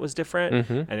controlling it was different.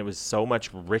 And it was so much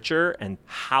richer and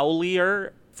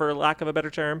howlier, for lack of a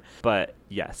better term. But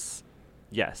yes.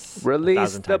 Yes.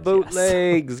 Release the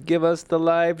bootlegs. Yes. Give us the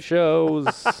live shows.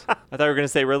 I thought we were going to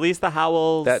say release the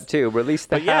howls. That too. Release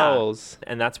the howls.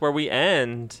 And that's where we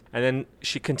end. And then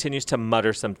she continues to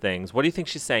mutter some things. What do you think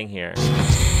she's saying here?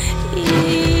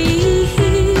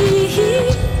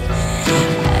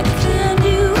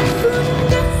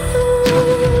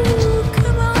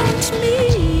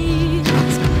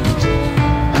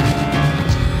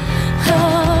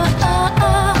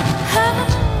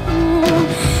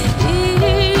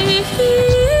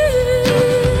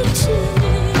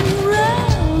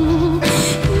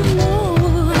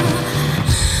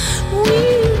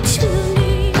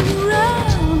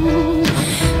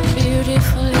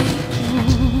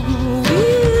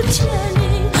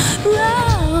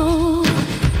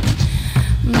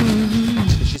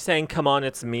 Saying come on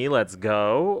it's me, let's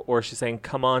go, or she's saying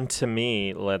come on to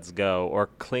me, let's go, or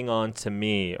cling on to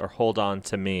me, or hold on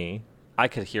to me. I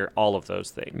could hear all of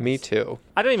those things. Me too.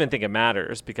 I don't even think it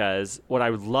matters, because what I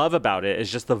would love about it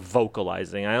is just the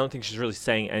vocalizing. I don't think she's really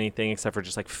saying anything except for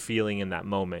just like feeling in that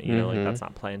moment, you know, like that's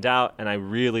not planned out. And I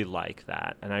really like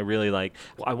that. And I really like,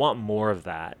 I want more of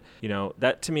that. You know,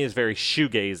 that to me is very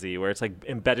shoegazy, where it's like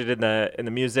embedded in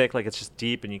the music, like it's just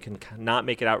deep and you can not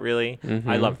make it out really.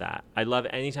 I love that. I love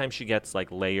anytime she gets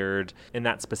like layered in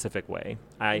that specific way.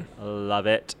 I love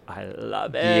it. I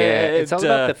love it. Yeah, it's all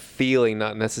about the feeling,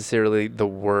 not necessarily the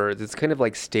words. It's kind of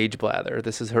like stage blather.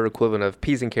 This is her equivalent of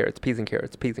peas and carrots, peas and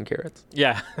carrots, peas and carrots.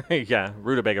 Yeah, yeah.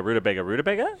 Rutabaga, rutabaga,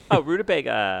 rutabaga. Oh,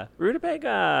 rutabaga,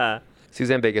 rutabaga.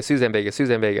 Suzanne Vega, Suzanne Vega,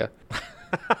 Suzanne Vega.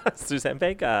 Suzanne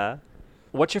Vega.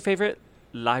 What's your favorite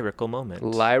lyrical moment?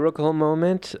 Lyrical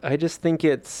moment? I just think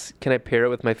it's, can I pair it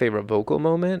with my favorite vocal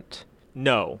moment?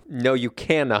 No. No, you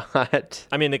cannot.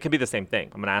 I mean, it could be the same thing.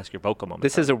 I'm going to ask your vocal moment.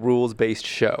 This is a rules-based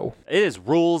show. It is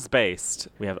rules-based.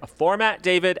 We have a format,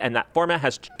 David, and that format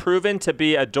has proven to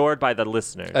be adored by the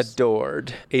listeners.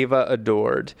 Adored. Ava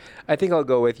adored. I think I'll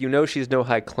go with, you know she's no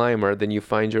high climber, then you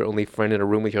find your only friend in a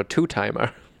room with your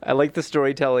two-timer. I like the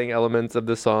storytelling elements of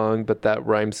the song, but that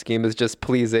rhyme scheme is just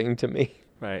pleasing to me.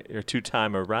 Right, your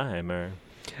two-timer rhymer.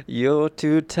 Your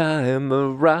two-timer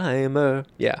rhymer.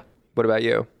 Yeah. What about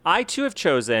you? I, too, have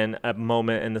chosen a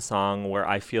moment in the song where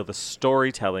I feel the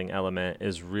storytelling element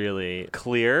is really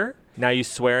clear. Now you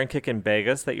swear and kick in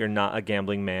Vegas that you're not a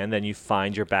gambling man. Then you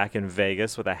find you're back in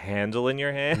Vegas with a handle in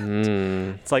your hand.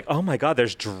 It's like, oh, my God,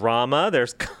 there's drama,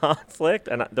 there's conflict,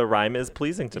 and the rhyme is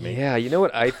pleasing to me. Yeah, you know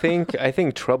what I think? I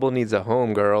think Trouble Needs a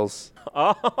Home, girls.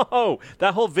 Oh,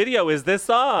 that whole video is this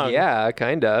song. Yeah,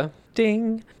 kinda.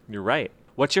 Ding. You're right.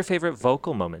 What's your favorite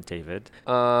vocal moment, David?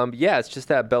 Yeah, it's just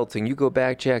that belting. You go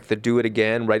back, Jack, the do it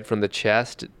again right from the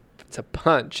chest. It's a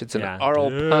punch. It's an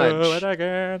oral punch. Do it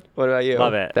again. What about you?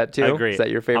 Love it. That too? I agree. Is that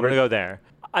your favorite? I'm going to go there.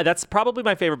 That's probably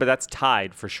my favorite, but that's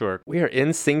tied for sure. We are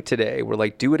in sync today. We're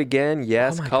like, do it again.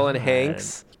 Yes, Oh my Colin God.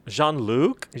 Hanks.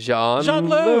 Jean-Luc?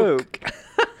 Jean-Luc.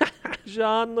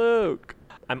 Jean-Luc.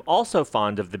 I'm also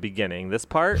fond of the beginning. This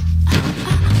part.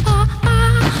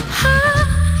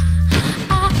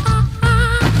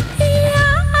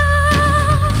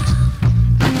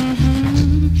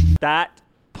 That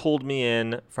pulled me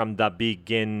in from the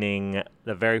beginning.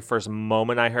 The very first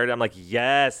moment I heard it, I'm like,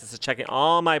 yes, this is checking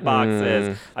all my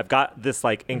boxes. I've got this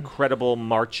like incredible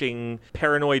marching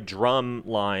paranoid drum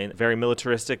line, very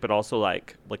militaristic, but also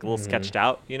like a little sketched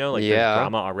out, you know, like there's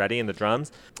drama already in the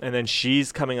drums. And then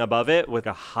she's coming above it with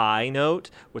a high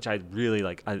note, which I really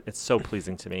like. It's so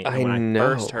pleasing to me. And when I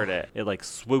first heard it, it like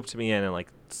swooped me in and like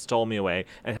stole me away.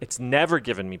 And it's never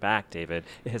given me back, David.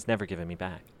 It has never given me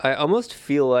back. I almost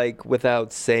feel like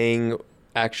without saying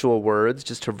actual words,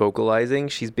 just her vocalizing,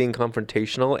 she's being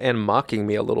confrontational and mocking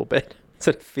me a little bit. That's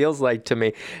what it feels like to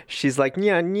me. She's like,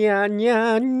 nya, nya,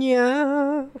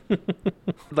 nya, nya.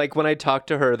 Like when I talk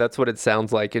to her, that's what it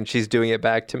sounds like, and she's doing it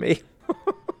back to me.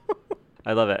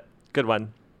 I love it. Good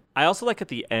one. I also like at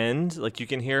the end, like you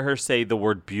can hear her say the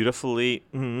word beautifully.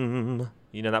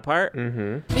 You know that part?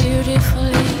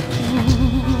 Beautifully.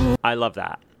 I love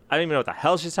that. I don't even know what the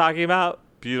hell she's talking about.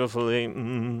 Beautifully.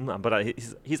 But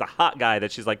he's a hot guy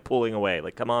that she's like pulling away.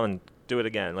 Like, come on, do it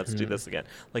again. Let's do this again.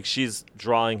 Like she's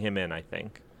drawing him in, I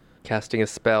think. Casting a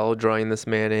spell, drawing this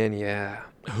man in, yeah.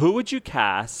 Who would you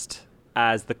cast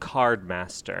as the card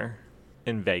master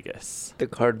in Vegas? The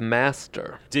card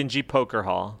master. Dingy Poker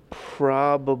Hall.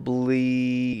 Probably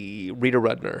Rita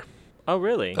Rudner. Oh,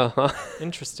 really? Uh-huh.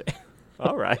 Interesting.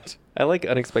 All right. I like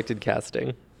unexpected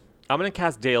casting. I'm going to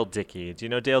cast Dale Dickey. Do you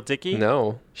know Dale Dickey?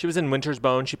 No. She was in Winter's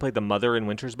Bone. She played the mother in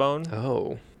Winter's Bone.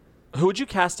 Oh. Who would you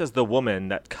cast as the woman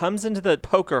that comes into the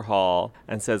poker hall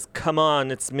and says, come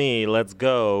on, it's me, let's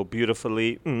go,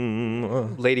 beautifully.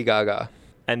 Lady Gaga.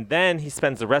 And then he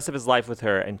spends the rest of his life with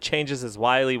her and changes his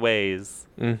wily ways.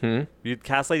 You'd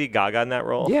cast Lady Gaga in that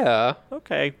role? Yeah.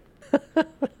 Okay.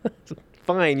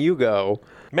 Fine, you go.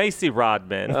 Macy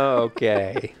Rodman.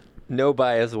 Okay. No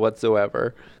bias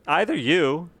whatsoever. Either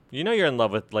you. You know you're in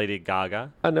love with Lady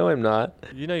Gaga. I know I'm not.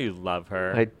 You know you love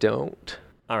her. I don't.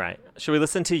 All right. Should we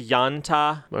listen to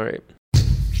Yanta? All right.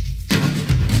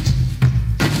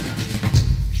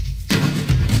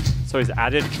 So he's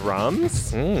added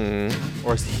drums?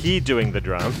 Or is he doing the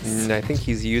drums? I think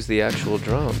he's used the actual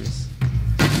drums.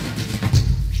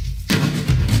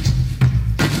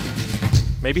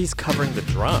 Maybe he's covering the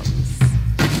drums.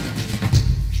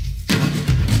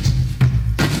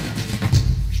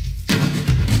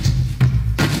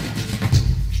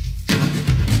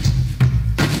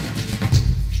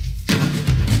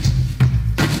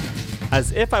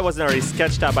 As if I wasn't already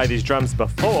sketched out by these drums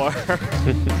before.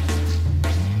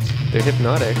 They're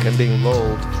hypnotic. I'm being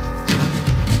lulled.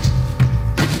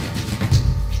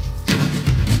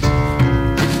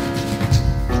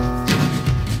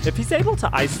 If he's able to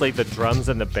isolate the drums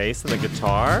and the bass and the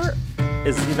guitar,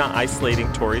 is he not isolating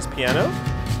Tori's piano?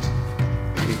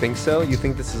 You think so? You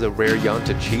think this is a rare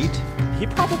Yanta cheat? He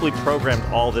probably programmed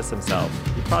all this himself.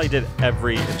 He probably did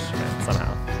every instrument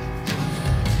somehow.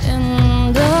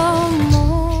 In the morning.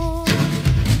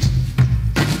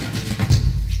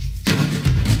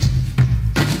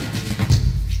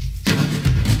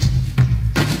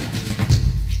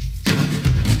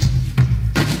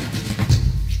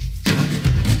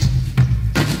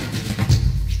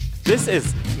 This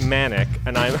is manic,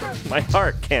 and my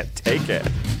heart can't take it.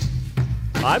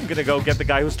 I'm going to go get the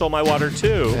guy who stole my water,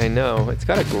 too. I know. It's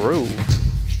got a groove.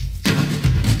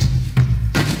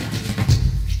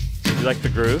 You like the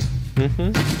groove?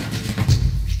 Mm-hmm.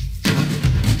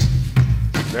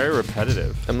 Very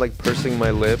repetitive. I'm like pursing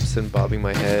my lips and bobbing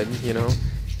my head, you know?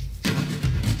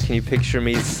 Can you picture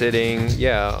me sitting,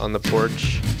 on the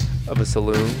porch of a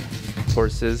saloon?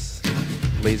 Horses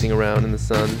lazing around in the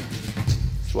sun,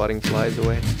 swatting flies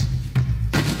away.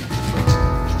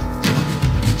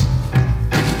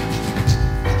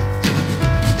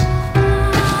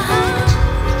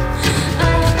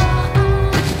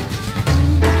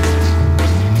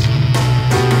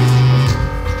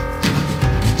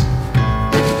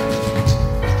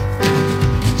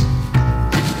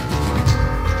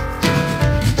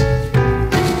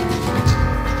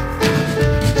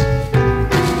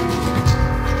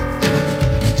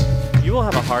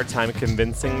 Hard time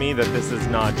convincing me that this is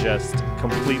not just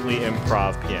completely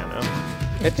improv piano.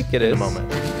 I think it is. In the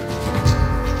moment.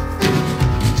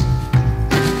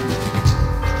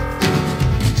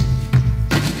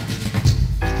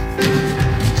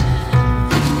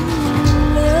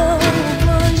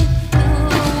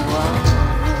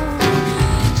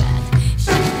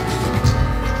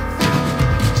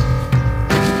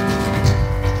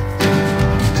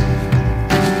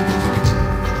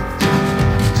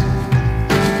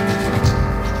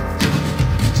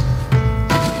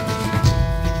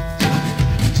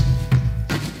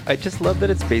 I just love that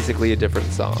it's basically a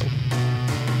different song.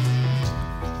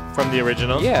 From the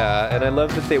original? Yeah, and I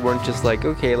love that they weren't just like,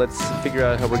 okay, let's figure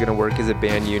out how we're going to work as a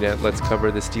band unit. Let's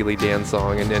cover the Steely Dan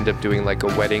song and end up doing like a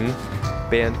wedding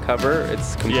band cover.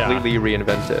 It's completely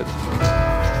reinvented.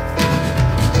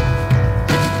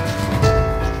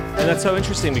 And that's so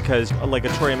interesting because like a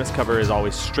Tori Amos cover is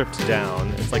always stripped down.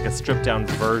 It's like a stripped down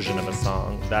version of a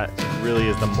song. That really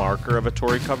is the marker of a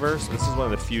Tori cover. So this is one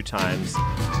of the few times,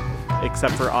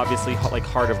 except for obviously like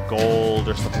Heart of Gold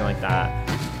or something like that,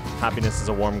 Happiness is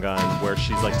a Warm Gun, where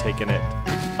she's like taking it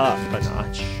up a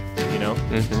notch, you know?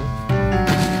 Mm-hmm.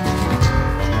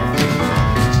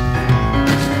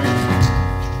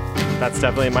 That's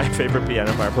definitely my favorite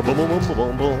piano part. It's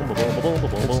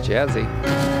jazzy.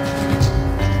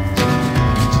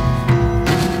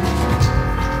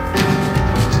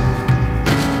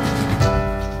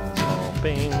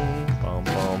 Bing, bum,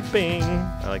 bum, bing.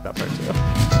 I like that part too.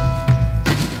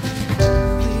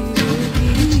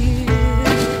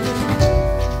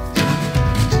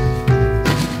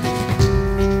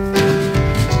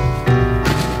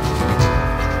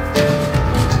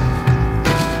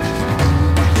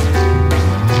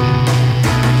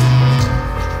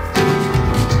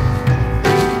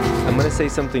 I'm going to say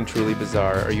something truly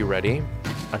bizarre. Are you ready?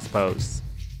 I suppose.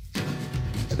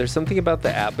 There's something about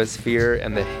the atmosphere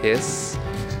and the hiss.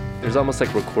 There's almost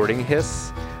like recording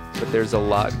hiss, but there's a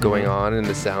lot going on in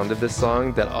the sound of this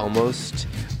song that almost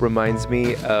reminds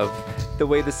me of the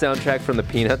way the soundtrack from the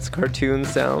Peanuts cartoon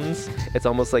sounds. It's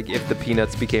almost like if the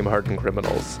Peanuts became hardened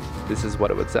criminals. This is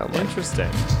what it would sound like. Interesting.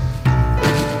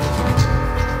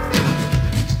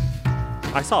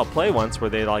 I saw a play once where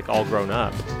they'd like all grown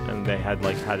up and they had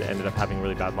ended up having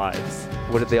really bad lives.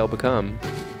 What did they all become?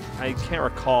 I can't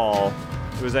recall.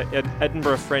 It was at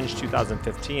Edinburgh Fringe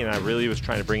 2015. I really was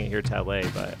trying to bring it here to LA,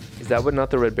 but... Is that what Not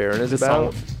the Red Baron is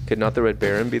about? Could Not the Red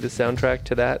Baron be the soundtrack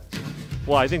to that?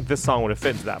 Well, I think this song would have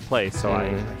fit into that play, so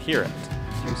I hear it.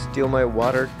 You steal my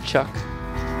water, Chuck?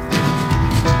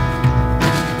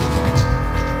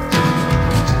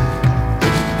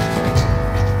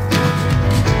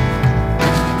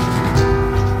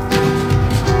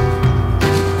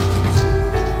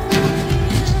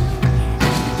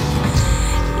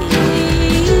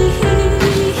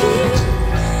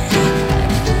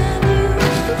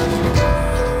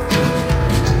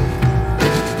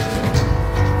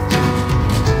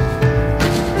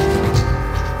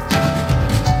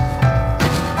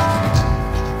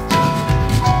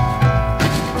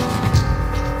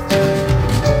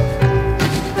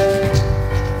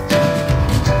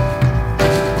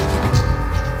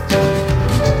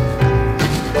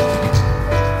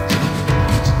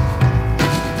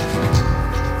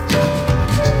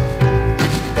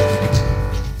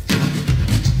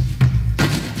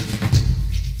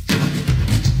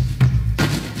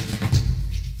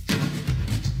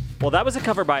 Well, that was a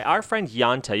cover by our friend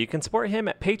Yanta. You can support him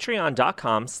at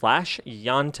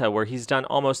patreon.com/Yanta, where he's done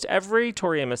almost every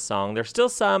Tori Amos song. There's still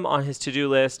some on his to-do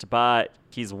list, but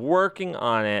he's working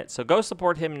on it. So go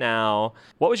support him now.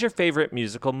 What was your favorite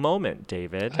musical moment,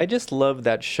 David? I just love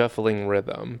that shuffling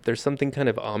rhythm. There's something kind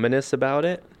of ominous about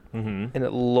it. and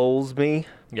it lulls me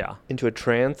into a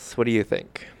trance. What do you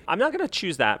think? I'm not going to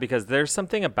choose that because there's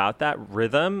something about that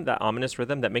rhythm, that ominous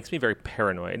rhythm, that makes me very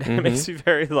paranoid. It makes me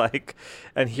very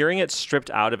and hearing it stripped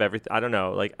out of everything, I don't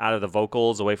know, like out of the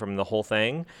vocals, away from the whole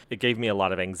thing, it gave me a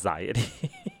lot of anxiety.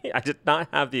 I did not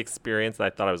have the experience that I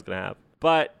thought I was going to have.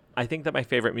 But I think that my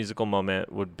favorite musical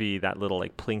moment would be that little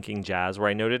like plinking jazz where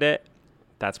I noted it.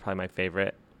 That's probably my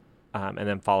favorite. And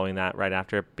then following that right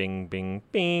after, bing, bing,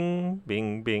 bing,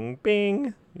 bing, bing,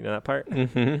 bing. You know that part?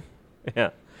 Mm-hmm.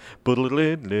 Yeah. Bing,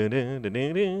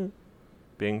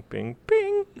 bing,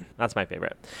 bing. That's my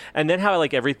favorite. And then how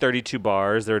like every 32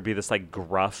 bars, there would be this like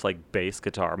gruff like bass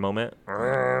guitar moment.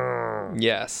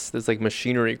 Yes, there's like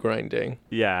machinery grinding.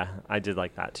 Yeah, I did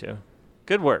like that too.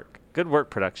 Good work. Good work,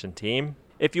 production team.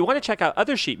 If you want to check out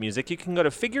other sheet music, you can go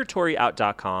to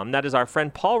figuratoryout.com. That is our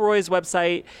friend Paul Roy's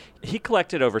website. He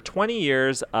collected over 20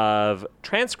 years of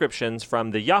transcriptions from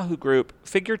the Yahoo group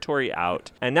Figuratory Out.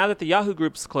 And now that the Yahoo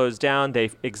group's closed down, they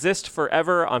exist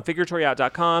forever on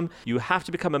figuratoryout.com. You have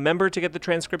to become a member to get the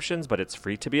transcriptions, but it's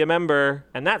free to be a member.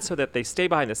 And that's so that they stay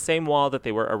behind the same wall that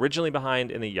they were originally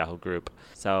behind in the Yahoo group.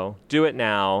 So do it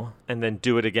now, and then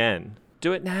do it again.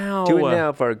 Do it now. Do it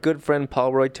now for our good friend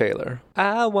Paul Roy Taylor.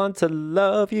 I want to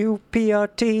love you,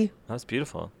 PRT. That was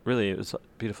beautiful. Really, it was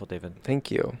beautiful, David. Thank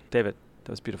you. David,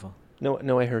 that was beautiful.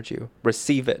 No, I heard you.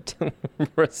 Receive it.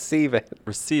 Receive it.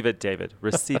 Receive it, David.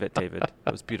 Receive it, David.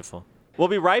 That was beautiful. We'll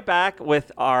be right back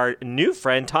with our new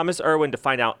friend, Thomas Erwin, to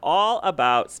find out all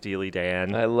about Steely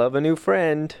Dan. I love a new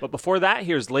friend. But before that,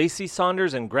 here's Lacey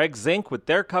Saunders and Greg Zink with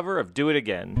their cover of Do It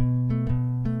Again.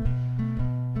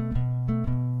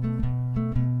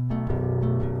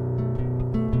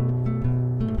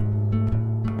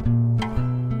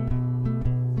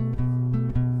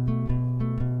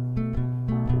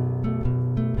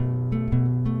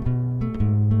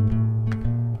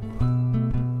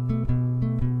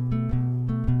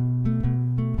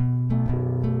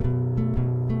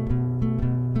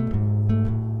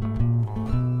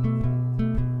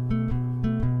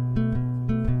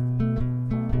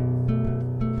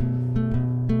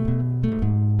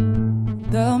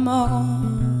 The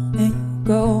morning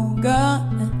go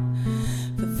gun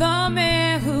for the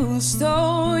man who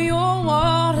stole your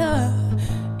water,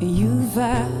 and you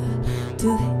vowed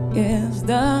till it's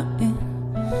done,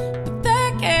 but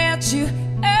they catch you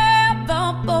at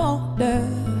the border.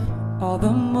 All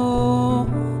the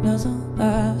mourners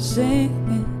are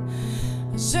singing,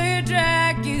 they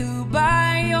drag you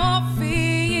by your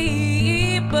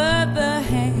feet, but the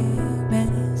hangman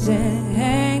is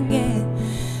hanging.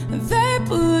 They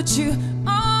put you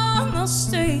on the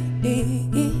stage.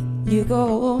 You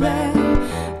go back,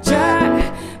 try,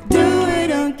 do it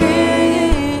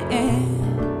again.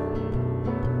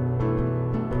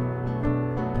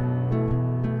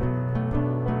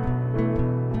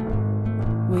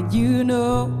 When you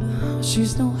know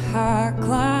she's no high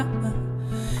climber,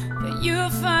 that you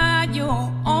find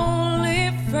your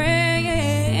only friend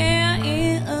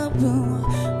in a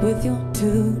room with your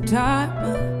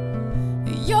two-timer.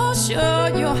 You're sure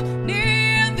you're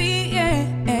near the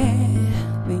end,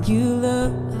 then you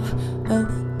look a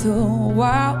little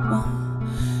wild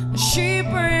one. She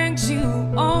brings you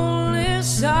only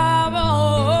sorrow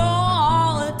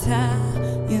all the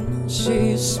time. You know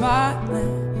she's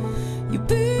smiling. You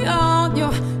be on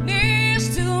your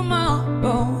knees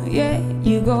tomorrow. Yeah,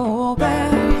 you go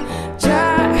back,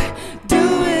 try,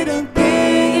 do it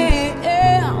again.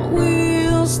 Yeah,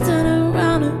 we'll stand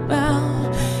around and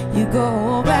round. You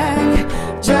go back,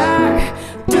 try,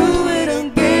 do it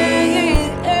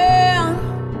again.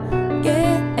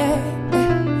 Yeah,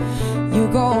 you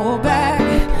go back,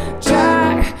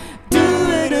 try, do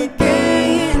it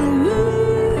again.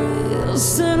 We'll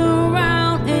sit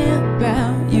around and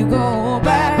round. You go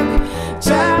back,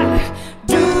 try,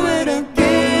 do it again.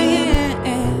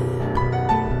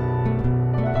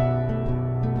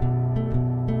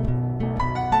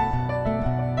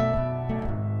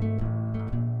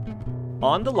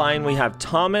 On the line, we have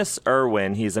Thomas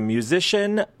Erwin. He's a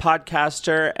musician,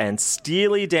 podcaster, and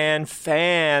Steely Dan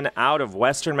fan out of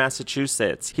Western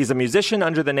Massachusetts. He's a musician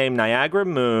under the name Niagara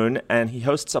Moon, and he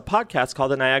hosts a podcast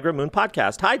called the Niagara Moon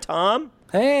Podcast. Hi, Tom.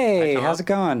 Hey, Hi, Tom. how's it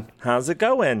going? How's it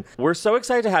going? We're so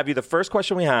excited to have you. The first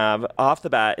question we have off the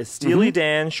bat is Steely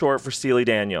Dan short for Steely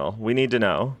Daniel? We need to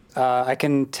know. I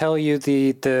can tell you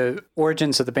the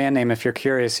origins of the band name if you're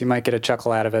curious. You might get a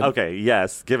chuckle out of it. Okay,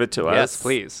 yes. Give it to us. Yes,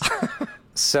 please.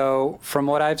 So, from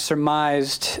what I've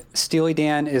surmised, Steely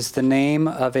Dan is the name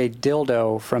of a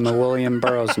dildo from a William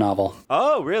Burroughs novel.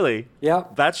 Oh, really?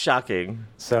 Yep. That's shocking.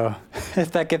 So,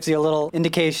 if that gives you a little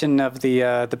indication of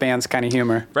the band's kind of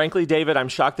humor. Frankly, David, I'm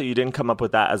shocked that you didn't come up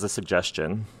with that as a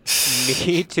suggestion.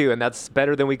 Me too, and that's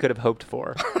better than we could have hoped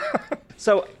for.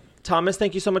 So, Thomas,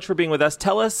 thank you so much for being with us.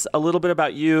 Tell us a little bit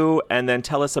about you, and then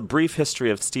tell us a brief history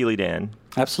of Steely Dan.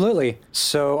 Absolutely.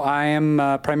 So, I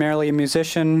am primarily a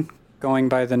musician, going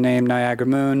by the name Niagara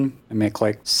Moon. I make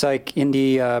like psych,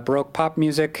 indie, Baroque pop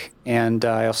music, and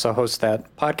I also host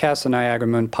that podcast, the Niagara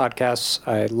Moon Podcast.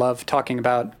 I love talking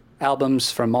about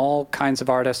albums from all kinds of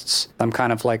artists. I'm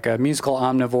kind of like a musical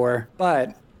omnivore,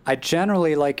 but I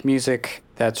generally like music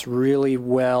that's really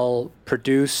well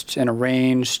produced and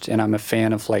arranged, and I'm a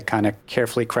fan of like kind of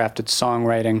carefully crafted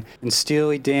songwriting. And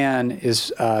Steely Dan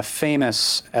is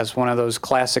famous as one of those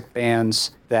classic bands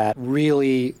that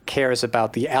really cares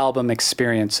about the album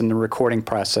experience and the recording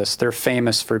process. They're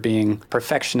famous for being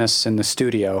perfectionists in the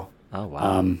studio. Oh,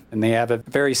 wow. And they have a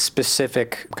very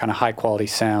specific kind of high quality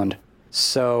sound.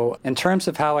 So in terms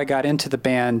of how I got into the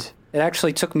band, it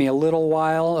actually took me a little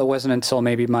while. It wasn't until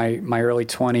maybe my early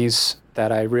 20s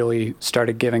that I really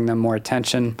started giving them more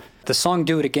attention. The song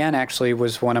Do It Again actually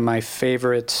was one of my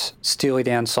favorite Steely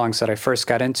Dan songs that I first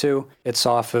got into. It's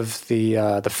off of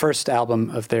the first album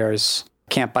of theirs,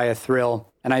 Can't Buy a Thrill.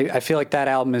 And I feel like that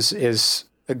album is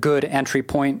a good entry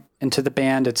point into the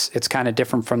band. It's kind of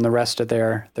different from the rest of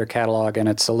their catalog, and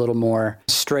it's a little more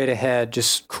straight ahead,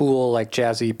 just cool, like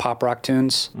jazzy pop rock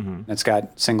tunes. Mm-hmm. It's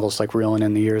got singles like Reelin'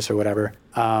 in the Years or whatever.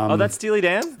 Oh, that's Steely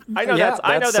Dan? I know yeah,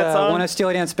 I know that song. One of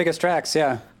Steely Dan's biggest tracks,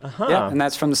 yeah. Uh-huh. Yeah, and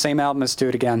that's from the same album as Do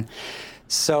It Again.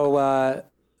 So I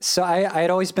had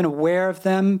always been aware of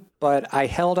them, but I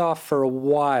held off for a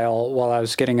while I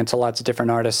was getting into lots of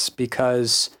different artists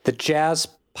because the jazz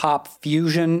pop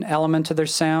fusion element to their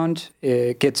sound,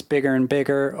 it gets bigger and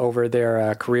bigger over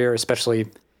their career, especially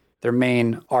their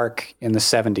main arc in the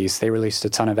 70s. They released a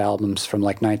ton of albums from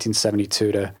like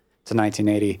 1972 to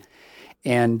 1980.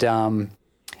 And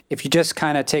if you just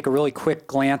kind of take a really quick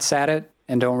glance at it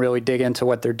and don't really dig into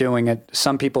what they're doing,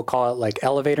 some people call it like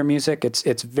elevator music.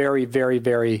 It's very, very,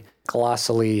 very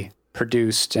colossally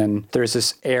produced, and there's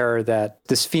this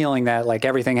this feeling that like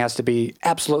everything has to be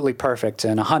absolutely perfect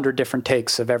and 100 different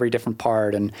takes of every different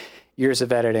part and years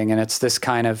of editing, and it's this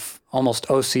kind of almost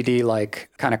OCD like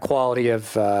kind of quality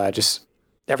of just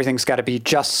everything's got to be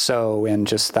just so, and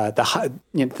just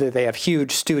they have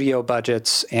huge studio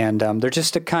budgets, and they're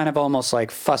just a kind of almost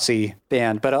like fussy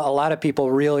band. But a lot of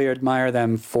people really admire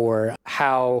them for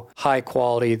how high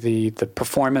quality the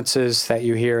performances that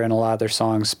you hear in a lot of their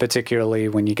songs, particularly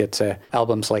when you get to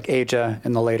albums like Aja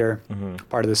in the later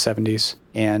part of the 70s.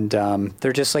 And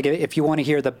they're just like, if you want to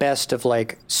hear the best of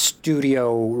like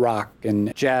studio rock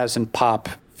and jazz and pop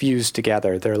fused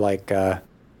together, they're like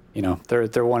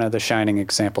they're one of the shining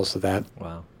examples of that.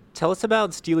 Wow. Tell us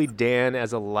about Steely Dan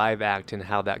as a live act and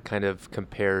how that kind of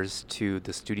compares to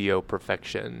the studio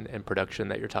perfection and production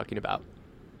that you're talking about.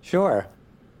 Sure.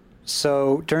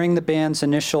 So during the band's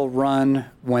initial run,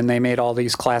 when they made all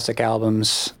these classic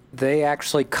albums, they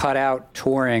actually cut out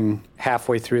touring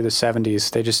halfway through the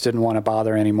 70s. They just didn't want to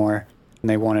bother anymore. And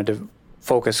they wanted to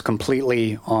focus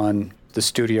completely on the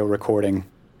studio recording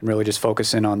and really just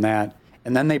focus in on that.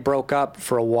 And then they broke up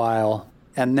for a while.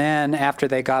 And then after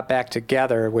they got back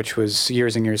together, which was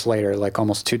years and years later, like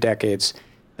almost 2 decades,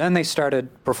 then they started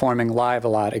performing live a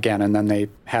lot again. And then they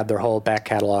had their whole back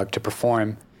catalog to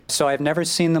perform. So I've never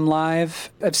seen them live.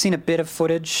 I've seen a bit of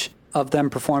footage of them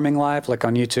performing live, like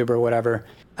on YouTube or whatever.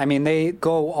 I mean, they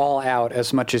go all out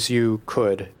as much as you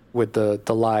could with the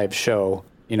live show,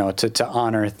 to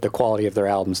honor the quality of their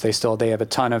albums. They have a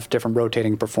ton of different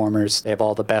rotating performers. They have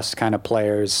all the best kind of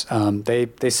players.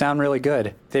 They sound really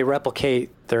good. They replicate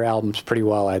their albums pretty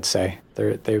well, I'd say.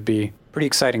 They would be pretty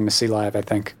exciting to see live, I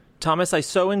think. Thomas, I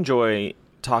so enjoy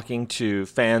talking to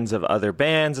fans of other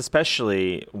bands,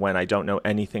 especially when I don't know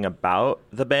anything about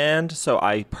the band. So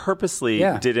I purposely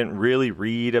didn't really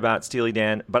read about Steely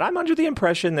Dan, but I'm under the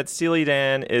impression that Steely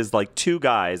Dan is like 2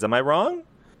 guys. Am I wrong?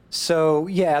 So,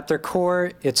 yeah, at their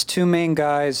core, it's 2 main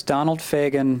guys, Donald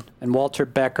Fagen and Walter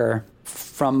Becker.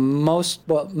 From most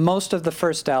of the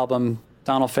first album,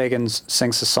 Donald Fagen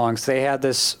sings the songs. They had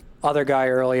this other guy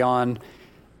early on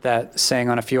that sang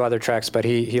on a few other tracks, but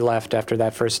he left after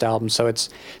that first album. So it's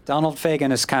Donald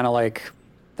Fagen is kind of like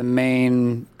the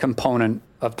main component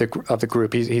of the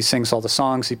group. He sings all the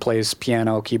songs. He plays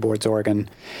piano, keyboards, organ.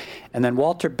 And then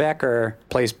Walter Becker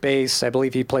plays bass. I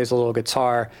believe he plays a little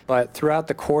guitar. But throughout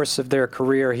the course of their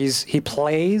career, he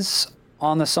plays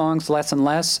on the songs less and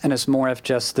less, and is more of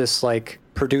just this like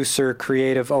producer,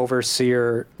 creative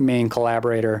overseer, main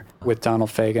collaborator with Donald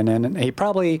Fagen. And he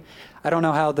probably, I don't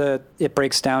know how it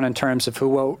breaks down in terms of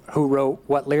who wrote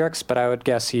what lyrics, but I would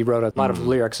guess he wrote a lot of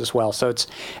lyrics as well. So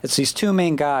it's these two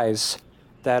main guys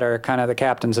that are kind of the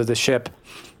captains of the ship.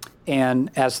 And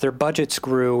as their budgets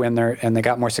grew and they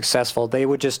got more successful, they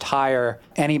would just hire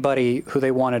anybody who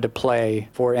they wanted to play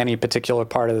for any particular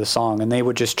part of the song. And they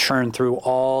would just churn through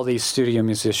all these studio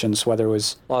musicians, whether it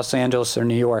was Los Angeles or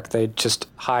New York. They'd just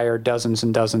hire dozens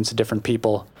and dozens of different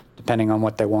people, depending on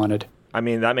what they wanted. I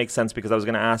mean, that makes sense because I was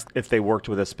going to ask if they worked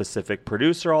with a specific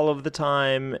producer all of the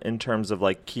time in terms of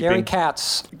like keeping...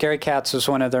 Gary Katz was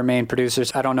one of their main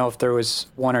producers. I don't know if there was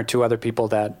one or two other people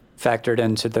that factored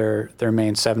into their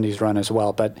main 70s run as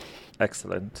well, but...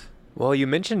 Excellent. Well, you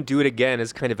mentioned Do It Again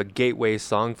as kind of a gateway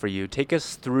song for you. Take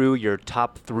us through your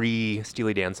top 3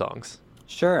 Steely Dan songs.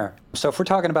 Sure. So if we're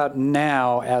talking about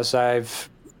now, as I've,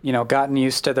 gotten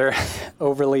used to their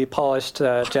overly polished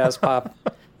jazz pop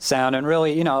sound, and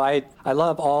really, I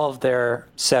love all of their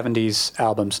 70s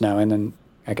albums now, and then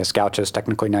I guess Gaucho's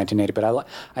technically 1980, but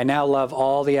I now love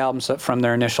all the albums from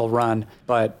their initial run.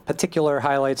 But particular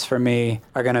highlights for me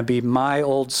are going to be My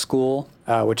Old School,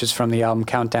 which is from the album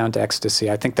Countdown to Ecstasy.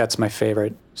 I think that's my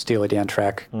favorite Steely Dan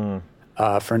track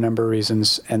for a number of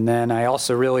reasons. And then I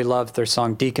also really love their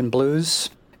song Deacon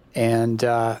Blues. And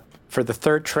for the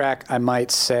third track, I might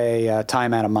say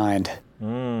Time Out of Mind.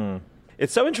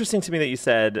 It's so interesting to me that you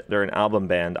said they're an album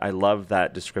band. I love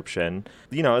that description.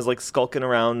 I was like skulking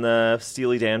around the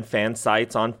Steely Dan fan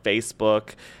sites on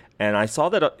Facebook, and I saw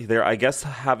that they're, I guess,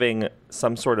 having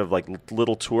some sort of like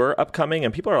little tour upcoming,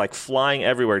 and people are like flying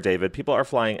everywhere, David. People are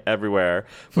flying everywhere,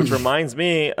 which reminds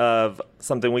me of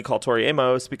something we call Tori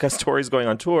Amos, because Tori's going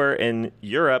on tour in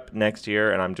Europe next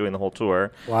year, and I'm doing the whole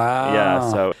tour. Wow. Yeah,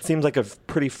 so it seems like a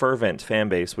pretty fervent fan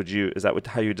base. Is that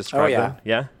how you describe them?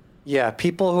 Yeah? Yeah,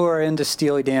 people who are into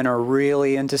Steely Dan are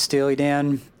really into Steely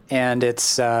Dan, and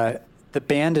it's the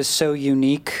band is so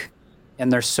unique,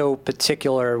 and they're so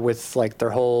particular with like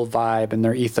their whole vibe and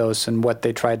their ethos and what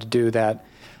they tried to do that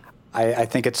I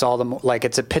think it's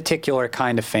it's a particular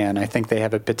kind of fan. I think they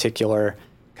have a particular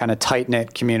kind of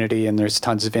tight-knit community, and there's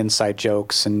tons of inside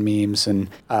jokes and memes, and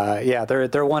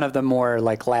they're one of the more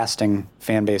like lasting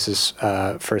fan bases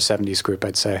for a 70s group,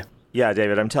 I'd say. Yeah,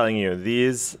 David, I'm telling you,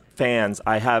 these fans,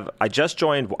 I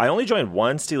only joined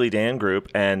one Steely Dan group,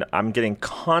 and I'm getting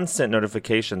constant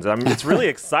notifications. It's really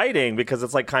exciting because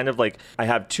it's like kind of like I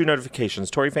have 2 notifications,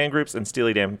 Tori fan groups and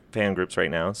Steely Dan fan groups right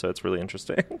now, so it's really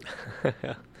interesting.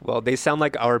 Well, they sound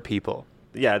like our people.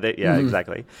 Yeah,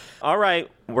 exactly. All right,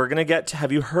 we're going to get to,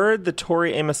 have you heard the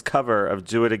Tori Amos cover of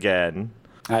Do It Again?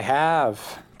 I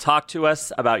have. Talk to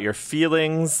us about your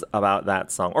feelings about that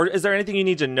song. Or is there anything you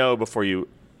need to know before you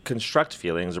construct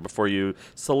feelings or before you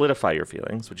solidify your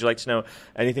feelings? Would you like to know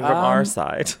anything from our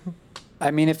side? I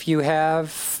mean, if you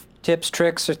have tips,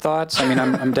 tricks, or thoughts, I mean,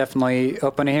 I'm definitely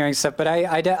open to hearing stuff. But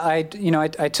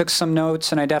I took some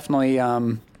notes, and I definitely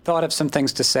thought of some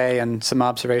things to say and some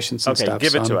observations and stuff. Okay,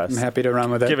 give it to us. I'm happy to run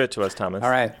with it. Give it to us, Thomas.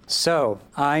 All right. So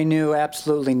I knew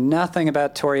absolutely nothing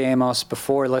about Tori Amos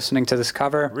before listening to this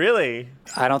cover. Really?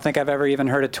 I don't think I've ever even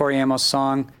heard a Tori Amos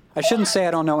song. I shouldn't say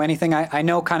I don't know anything. I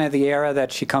know kind of the era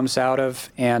that she comes out of,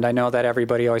 and I know that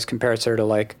everybody always compares her to,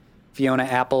 like, Fiona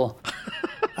Apple,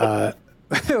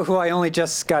 who I only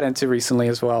just got into recently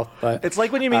as well. But it's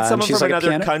like when you meet someone from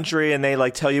another country and they,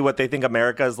 like, tell you what they think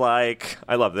America's like.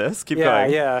 I love this. Keep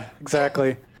going. Yeah,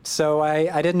 exactly. So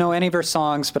I didn't know any of her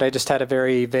songs, but I just had a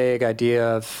very vague idea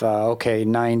of,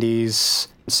 90s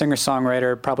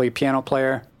singer-songwriter, probably piano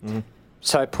player. Mm-hmm.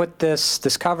 So I put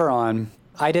this cover on.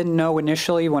 I didn't know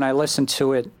initially when I listened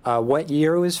to it what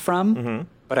year it was from,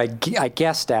 but I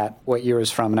guessed at what year it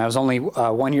was from, and I was only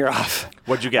 1 year off.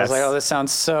 What'd you guess? I was like, this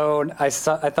sounds so... I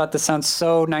thought this sounds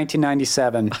so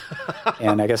 1997,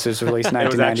 and I guess it was released in 1998. It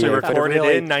was actually recorded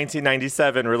in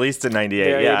 1997, released in 98,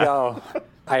 There you go.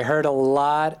 I heard a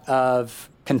lot of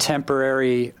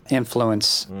contemporary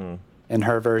influence in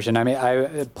her version. I mean,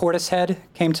 Portishead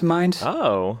came to mind.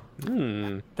 Oh.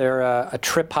 They're a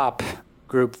trip-hop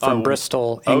group from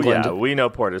Bristol, England. Oh, yeah, we know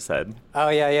Portishead. Oh,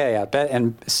 yeah.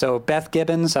 And so Beth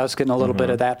Gibbons, I was getting a little bit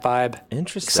of that vibe.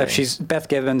 Interesting. Except Beth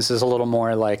Gibbons is a little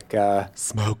more like...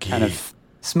 smoky. Kind of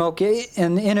smoky,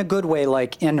 and in a good way,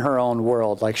 like in her own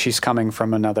world, like she's coming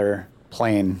from another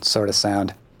plane sort of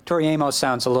sound. Tori Amos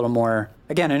sounds a little more,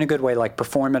 again, in a good way, like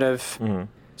performative.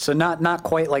 So not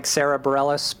quite like Sarah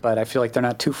Bareilles, but I feel like they're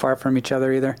not too far from each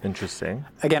other either. Interesting.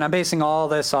 Again, I'm basing all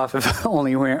this off of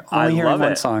only hearing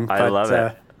one song. I love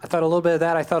it. I thought a little bit of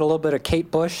that. I thought a little bit of Kate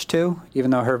Bush, too,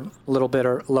 even though her a little bit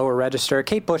lower register.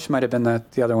 Kate Bush might have been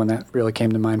the other one that really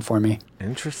came to mind for me.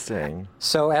 Interesting.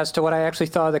 So as to what I actually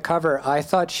thought of the cover, I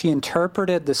thought she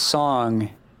interpreted the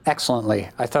song excellently.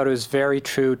 I thought it was very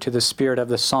true to the spirit of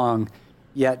the song,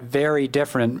 yet very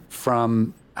different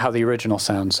from how the original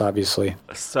sounds, obviously.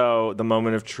 So, the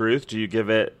moment of truth, do you give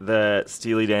it the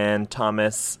Steely Dan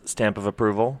Thomas stamp of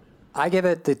approval? I give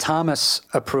it the Thomas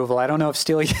approval. I don't know if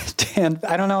Steely Dan,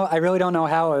 I don't know, I really don't know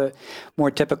how a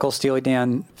more typical Steely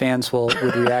Dan fans would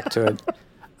react to it.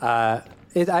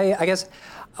 I guess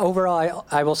overall,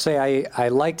 I will say I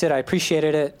liked it, I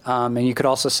appreciated it, and you could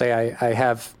also say I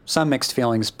have some mixed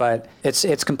feelings, but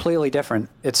it's completely different.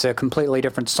 It's a completely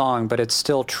different song, but it's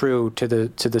still true to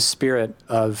the spirit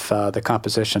of the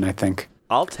composition, I think.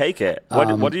 I'll take it.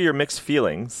 What are your mixed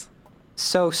feelings?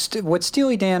 So what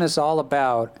Steely Dan is all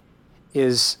about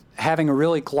is having a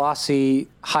really glossy,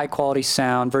 high-quality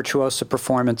sound, virtuoso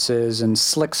performances, and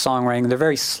slick songwriting. They're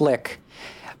very slick,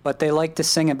 but they like to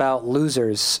sing about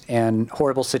losers and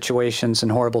horrible situations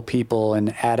and horrible people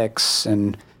and addicts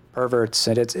and perverts.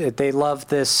 And they love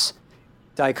this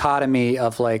dichotomy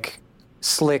of, like,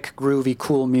 slick, groovy,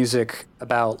 cool music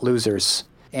about losers.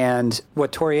 And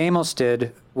what Tori Amos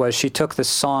did was she took this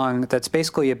song that's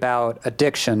basically about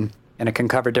addiction, and it can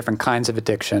cover different kinds of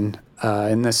addiction.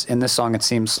 In this song, it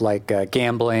seems like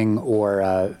gambling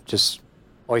or just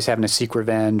always having to seek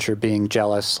revenge or being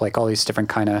jealous, like all these different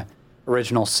kind of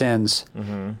original sins.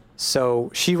 Mm-hmm.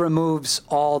 So she removes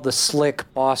all the slick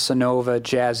bossa nova,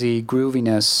 jazzy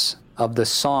grooviness of the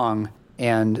song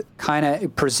and kind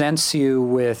of presents you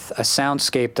with a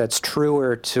soundscape that's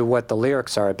truer to what the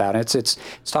lyrics are about. It's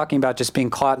talking about just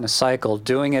being caught in a cycle,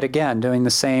 doing it again, doing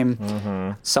the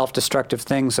same self-destructive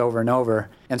things over and over.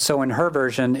 And so in her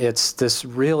version, it's this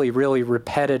really, really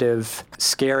repetitive,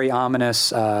 scary,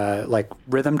 ominous, like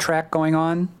rhythm track going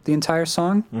on the entire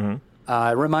song. Mm-hmm.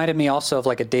 It reminded me also of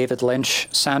like a David Lynch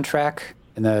soundtrack.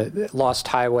 In the Lost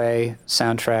Highway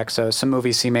soundtrack, so some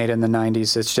movies he made in the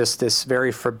 90s. It's just this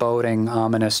very foreboding,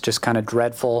 ominous, just kind of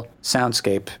dreadful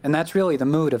soundscape. And that's really the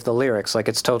mood of the lyrics. Like,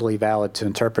 it's totally valid to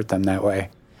interpret them that way.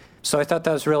 So I thought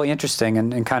that was really interesting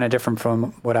and kind of different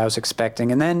from what I was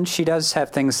expecting. And then she does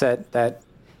have things that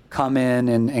come in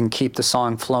and keep the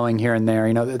song flowing here and there.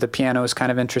 You know, the piano is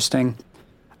kind of interesting.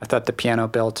 I thought the piano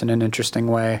built in an interesting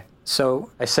way. So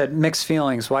I said mixed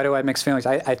feelings. Why do I have mixed feelings?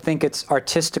 I think it's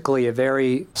artistically a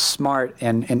very smart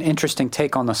and an interesting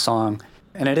take on the song.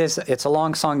 And it's a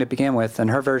long song to begin with, and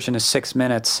her version is 6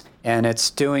 minutes, and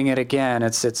it's doing it again.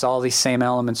 It's all these same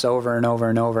elements over and over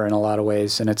and over in a lot of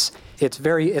ways. And it's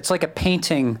like a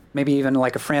painting, maybe even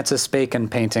like a Francis Bacon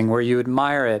painting, where you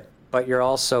admire it, but you're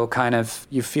also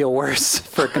you feel worse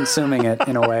for consuming it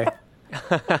in a way.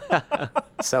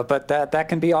 So, but that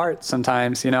can be art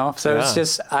sometimes, you know. So yeah. It's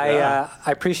just I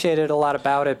appreciated a lot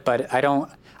about it, but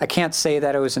I can't say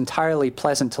that it was entirely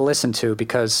pleasant to listen to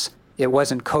because it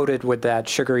wasn't coated with that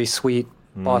sugary sweet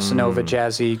bossa nova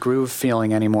jazzy groove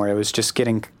feeling anymore. It was just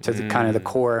getting to the kind of the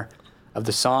core of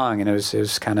the song, and it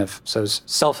was kind of so it was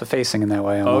self-effacing in that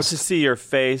way. Almost. Oh, to see your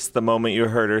face the moment you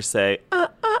heard her say, I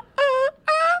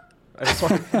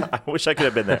wish I could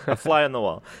have been there. A fly on the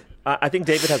wall. I think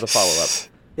David has a follow-up.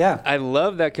 Yeah. I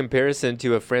love that comparison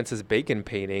to a Francis Bacon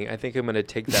painting. I think I'm going to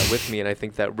take that with me, and I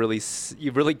think that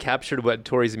you really captured what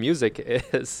Tori's music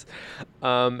is.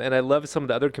 And I love some of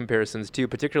the other comparisons, too,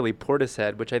 particularly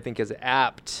Portishead, which I think is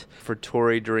apt for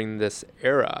Tori during this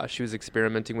era. She was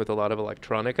experimenting with a lot of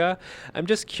electronica. I'm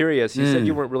just curious. You said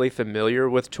you weren't really familiar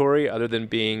with Tori, other than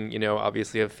being, you know,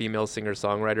 obviously a female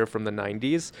singer-songwriter from the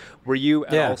 90s. Were you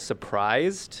at all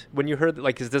surprised when you heard,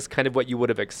 like, is this kind of what you would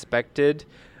have expected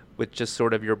with just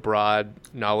sort of your broad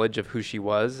knowledge of who she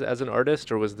was as an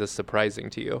artist, or was this surprising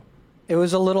to you? It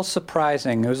was a little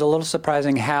surprising. It was a little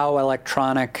surprising how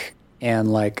electronic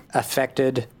and like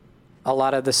affected a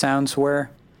lot of the sounds were.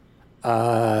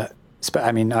 I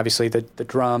mean, obviously the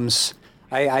drums.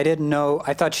 I didn't know.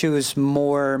 I thought she was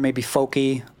more maybe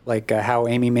folky, like how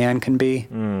Amy Mann can be.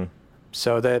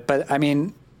 But I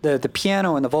mean, the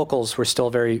piano and the vocals were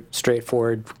still very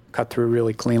straightforward, cut through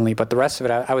really cleanly. But the rest of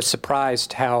it, I was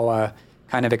surprised how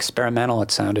kind of experimental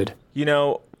it sounded. You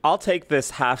know, I'll take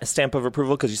this half stamp of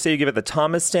approval because you say you give it the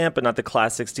Thomas stamp, but not the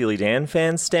classic Steely Dan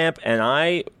fan stamp. And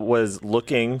I was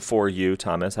looking for you,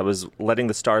 Thomas. I was letting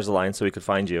the stars align so we could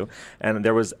find you. And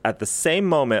there was, at the same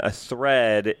moment, a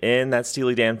thread in that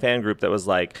Steely Dan fan group that was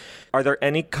like, are there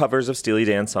any covers of Steely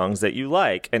Dan songs that you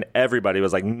like? And everybody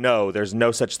was like, no, there's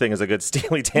no such thing as a good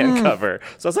Steely Dan cover.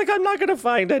 So I was like, I'm not going to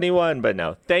find anyone. But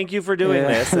no, thank you for doing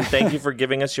this. And thank you for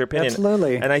giving us your opinion.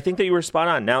 Absolutely. And I think that you were spot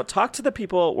on. Now, talk to the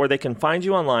people where they can find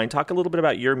you online. online. Talk a little bit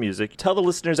about your music. Tell the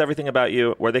listeners everything about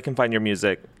you, where they can find your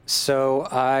music. So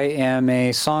I am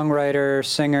a songwriter,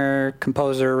 singer,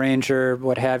 composer, arranger,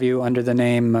 what have you, under the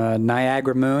name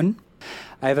Niagara Moon.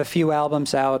 I have a few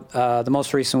albums out. The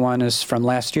most recent one is from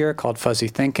last year called Fuzzy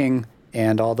Thinking.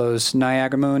 And all those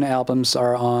Niagara Moon albums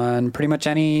are on pretty much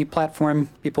any platform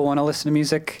people want to listen to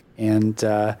music. And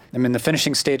I'm in the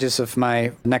finishing stages of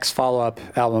my next follow-up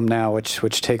album now,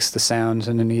 which takes the sounds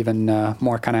in an even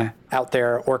more kind of out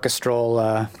there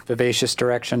orchestral, vivacious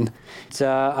direction.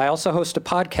 I also host a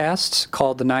podcast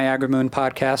called the Niagara Moon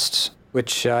Podcast,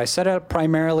 which I set out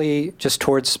primarily just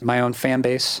towards my own fan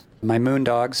base. My moon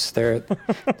dogs, they're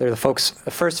the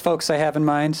first folks I have in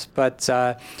mind, but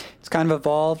it's kind of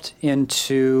evolved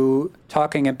into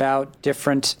talking about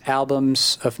different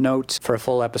albums of note for a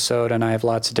full episode, and I have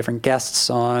lots of different guests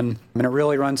on, and it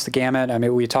really runs the gamut. I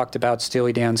mean, we talked about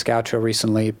Steely Dan's Gaucho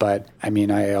recently, but I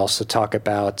mean, I also talk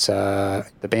about the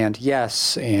band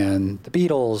Yes and the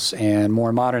Beatles and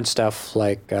more modern stuff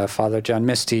like Father John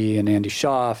Misty and Andy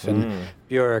Schaaf and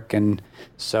Björk, and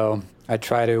so I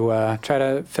try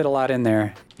to fit a lot in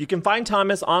there. You can find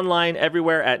Thomas online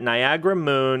everywhere at Niagara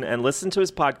Moon and listen to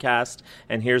his podcast.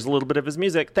 And here's a little bit of his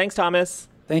music. Thanks, Thomas.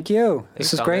 Thank you.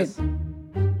 This is great.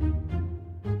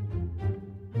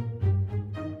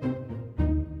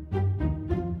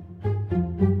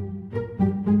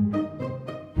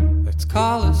 Let's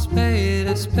call a spade,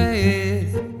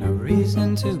 no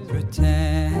reason to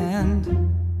pretend.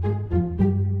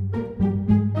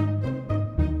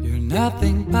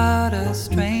 Nothing but a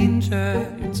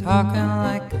stranger, you're talking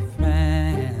like a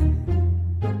friend.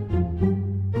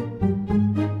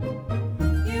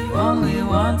 You only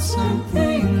want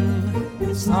something,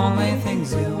 it's only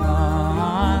things you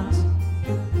want.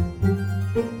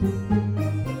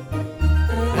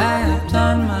 But I have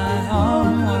done my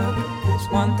homework, there's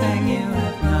one thing you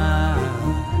have not.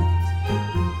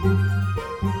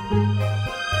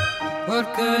 What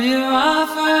could you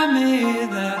offer me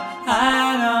that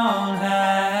I don't have?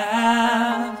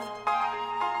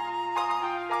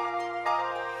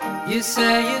 You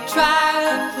say you try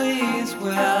to please,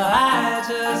 well, I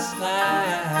just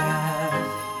laugh.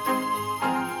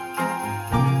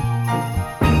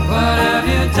 What have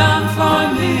you done for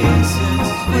me since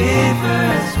we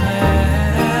first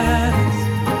met?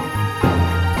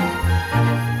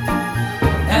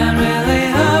 And really,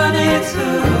 who needs to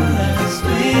lest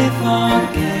we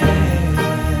forget?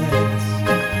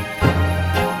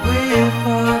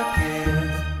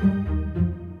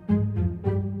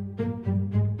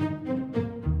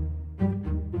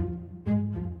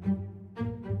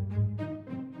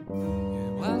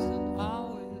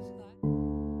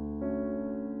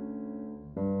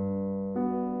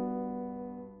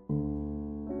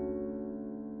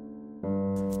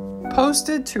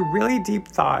 Posted to Really Deep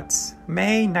Thoughts,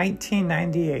 May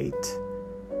 1998.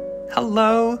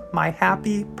 Hello, my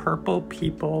happy purple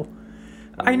people.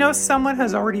 I know someone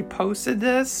has already posted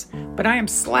this, but I am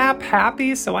slap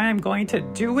happy, so I am going to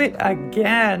do it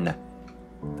again.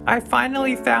 I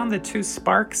finally found the 2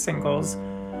 Spark singles.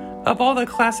 Of all the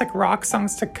classic rock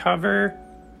songs to cover,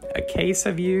 A Case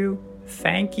of You,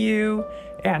 Thank You,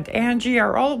 and Angie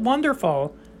are all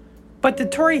wonderful. But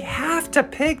did Tori have to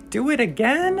pick Do It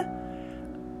Again?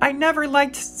 I never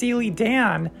liked Steely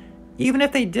Dan, even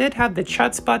if they did have the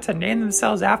chutzpah to name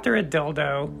themselves after a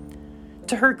dildo.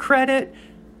 To her credit,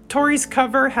 Tori's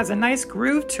cover has a nice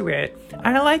groove to it,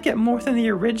 and I like it more than the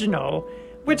original,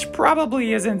 which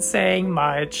probably isn't saying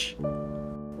much.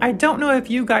 I don't know if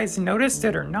you guys noticed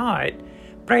it or not,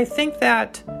 but I think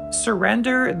that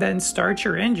Surrender Then Start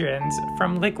Your Engines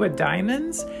from Liquid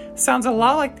Diamonds sounds a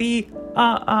lot like the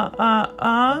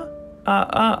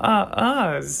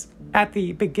uhs at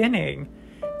the beginning.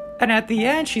 And at the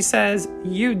end she says,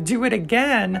 you do it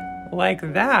again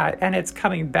like that, and it's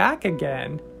coming back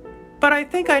again. But I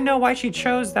think I know why she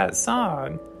chose that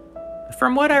song.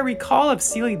 From what I recall of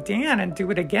Steely Dan and Do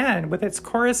It Again, with its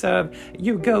chorus of,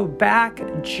 you go back,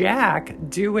 Jack,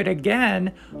 do it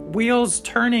again, wheels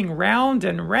turning round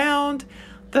and round,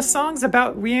 the song's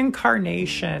about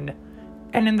reincarnation.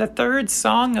 And in the third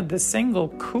song of the single,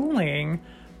 Cooling,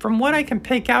 from what I can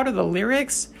pick out of the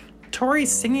lyrics,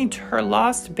 Tori's singing to her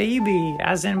lost baby,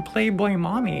 as in Playboy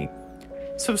Mommy.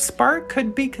 So Spark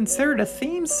could be considered a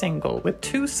theme single with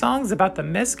 2 songs about the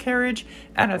miscarriage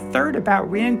and a third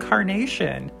about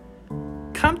reincarnation.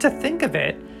 Come to think of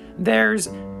it, there's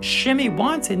Shimmy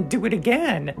Once and Do It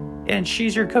Again, and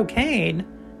She's Your Cocaine,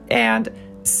 and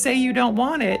Say You Don't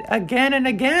Want It again and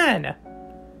again.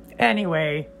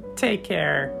 Anyway, take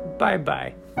care.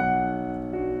 Bye-bye.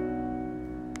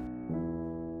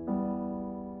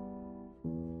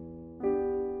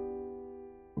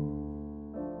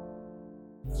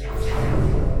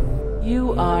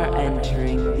 You are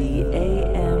entering the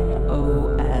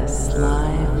AMOS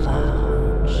Live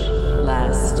Lounge.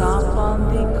 Last stop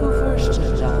on the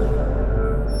Kuverstadon.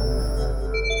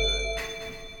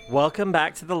 Welcome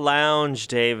back to the lounge,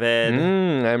 David.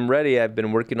 I'm ready. I've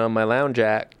been working on my lounge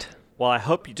act. Well, I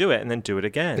hope you do it and then do it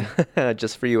again.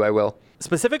 Just for you, I will.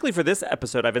 Specifically for this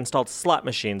episode, I've installed slot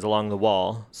machines along the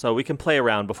wall, so we can play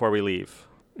around before we leave.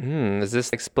 Does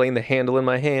this explain the handle in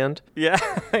my hand? Yeah,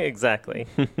 exactly.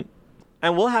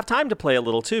 And we'll have time to play a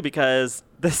little too, because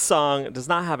this song does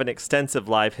not have an extensive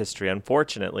live history,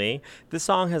 unfortunately. This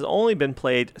song has only been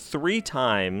played 3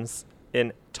 times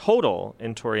in total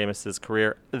in Tori Amos'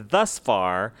 career thus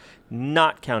far,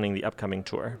 not counting the upcoming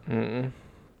tour.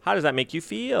 How does that make you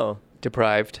feel?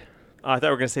 Deprived. I thought we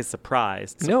were going to say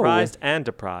surprised. No. Surprised and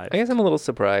deprived. I guess I'm a little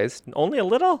surprised. Only a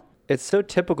little? It's so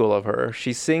typical of her.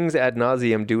 She sings ad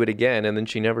nauseum, do it again, and then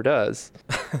she never does.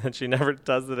 And she never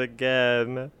does it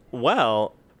again.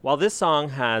 Well, while this song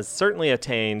has certainly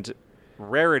attained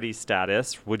rarity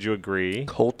status, would you agree?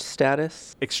 Cult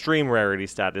status? Extreme rarity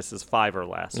status is 5 or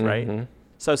less, right?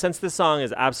 So since this song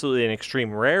is absolutely an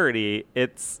extreme rarity,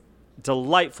 it's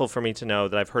delightful for me to know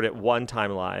that I've heard it 1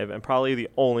 time live and probably the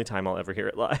only time I'll ever hear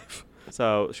it live.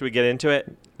 So should we get into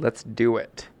it? Let's do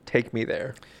it. Take me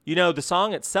there. You know, the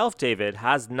song itself, David,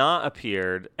 has not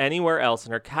appeared anywhere else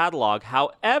in her catalog.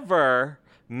 However,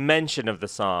 mention of the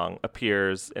song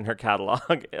appears in her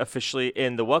catalog officially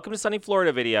in the Welcome to Sunny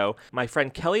Florida video. My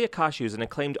friend Kelly Akashi, who's an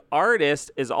acclaimed artist,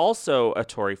 is also a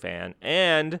Tori fan,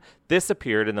 and this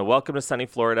appeared in the Welcome to Sunny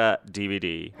Florida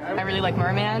DVD. I really like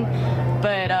Merman,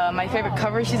 but my favorite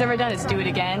cover she's ever done is Do It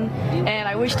Again, and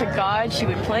I wish to God she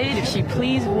would play it if she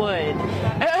please would.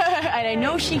 And I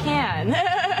know she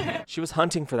can. She was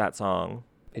hunting for that song.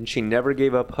 And she never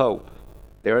gave up hope.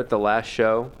 There at the last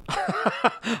show.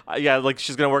 Yeah, like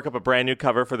she's going to work up a brand new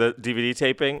cover for the DVD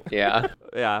taping. Yeah.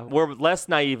 Yeah, we're less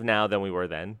naive now than we were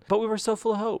then. But we were so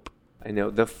full of hope. I know.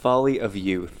 The folly of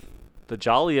youth. The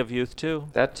jolly of youth, too.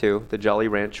 That, too. The Jolly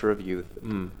Rancher of Youth.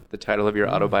 The title of your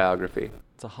autobiography.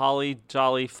 It's a holly,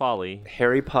 jolly, folly.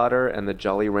 Harry Potter and the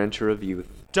Jolly Rancher of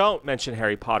Youth. Don't mention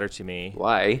Harry Potter to me.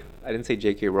 Why? I didn't say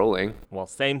J.K. Rowling. Well,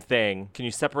 same thing. Can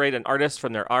you separate an artist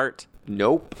from their art?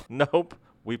 Nope. Nope.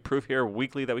 We prove here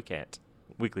weekly that we can't.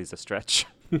 Weekly's a stretch.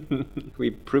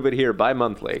 We prove it here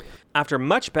bi-monthly. After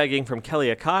much begging from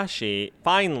Kelly Akashi,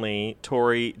 finally,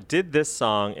 Tori did this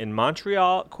song in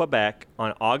Montreal, Quebec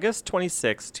on August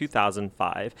 26,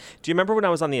 2005. Do you remember when I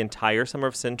was on the entire Summer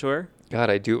of Sin tour? God,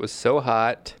 I do. It was so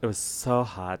hot. It was so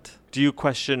hot. Do you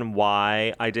question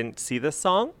why I didn't see this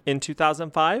song in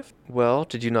 2005? Well,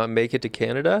 did you not make it to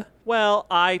Canada? Well,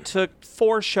 I took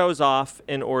 4 shows off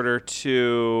in order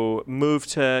to move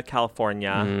to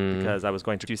California because I was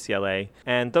going to UCLA.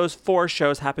 And those 4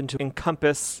 shows happened to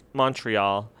encompass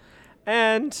Montreal.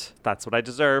 And that's what I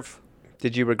deserve.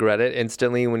 Did you regret it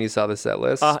instantly when you saw the set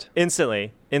list?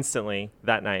 Instantly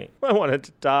that night. I wanted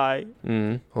to die.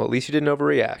 Well, at least you didn't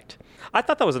overreact. I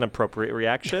thought that was an appropriate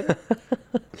reaction.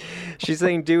 She's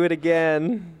saying, do it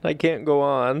again. I can't go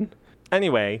on.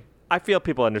 Anyway, I feel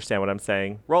people understand what I'm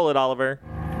saying. Roll it, Oliver.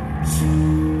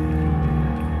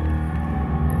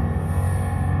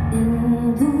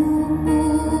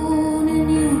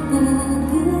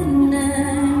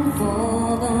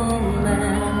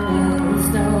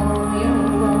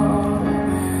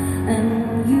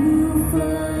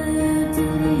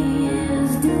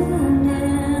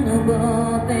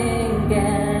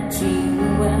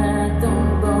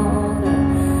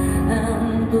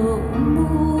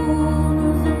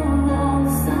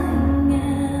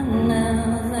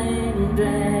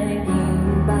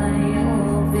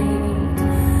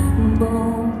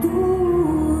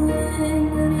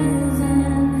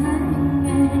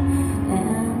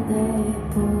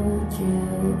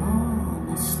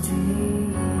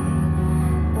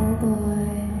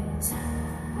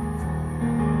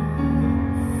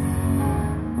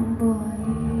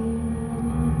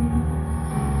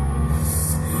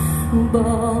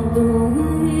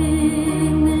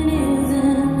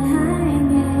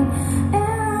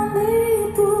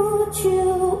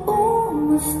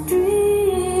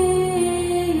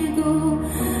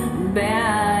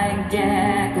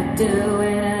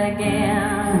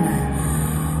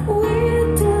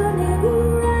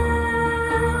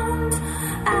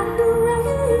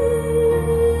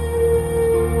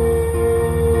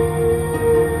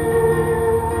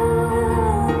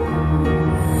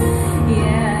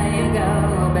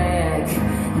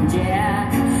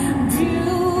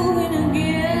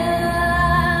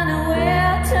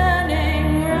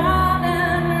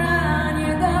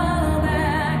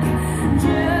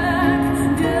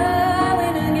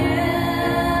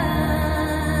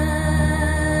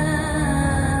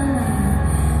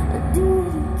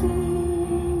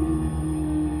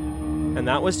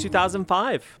 that was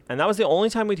 2005. And that was the only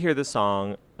time we'd hear this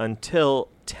song until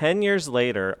 10 years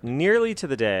later, nearly to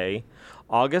the day,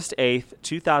 August 8th,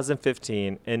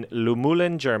 2015, in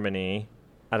Lumülen, Germany,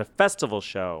 at a festival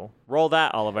show. Roll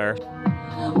that, Oliver.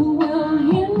 Well,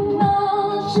 you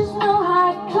know she's no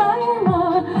high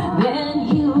climber,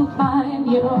 then you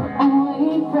find your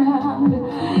only friend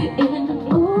in a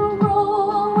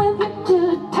room with you to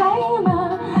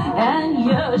timer, and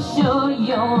you're sure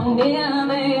you're near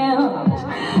the end.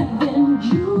 Then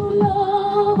you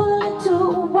love a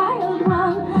little wild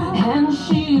one, and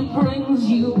she brings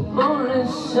you only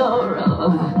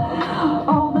sorrow.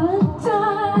 All the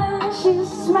time she's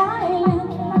smiling,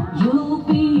 you'll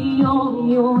be on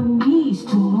your knees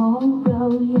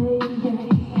tomorrow, yeah, yeah.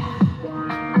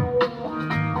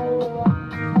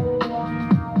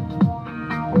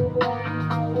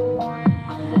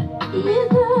 You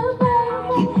go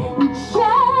back and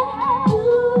try to do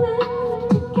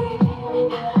it again.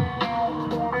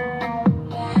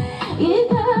 You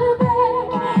go back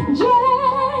and try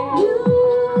to do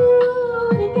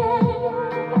it again.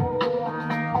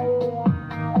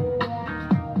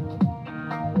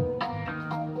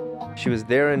 She was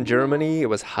there in Germany. It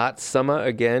was hot summer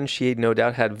again. She no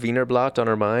doubt had Wienerblatt on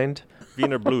her mind.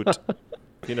 Wienerblut.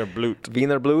 Wienerblut.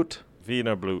 Wienerblut.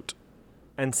 Wienerblut.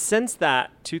 And since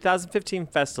that 2015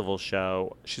 festival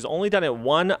show, she's only done it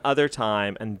one other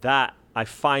time, and that I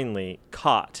finally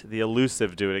caught the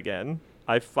elusive Do It Again.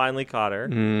 I finally caught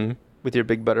her. With your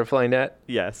big butterfly net?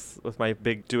 Yes, with my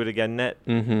big Do It Again net.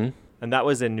 Mm-hmm. And that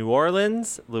was in New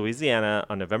Orleans, Louisiana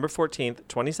on November 14th,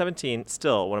 2017.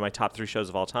 Still one of my top 3 shows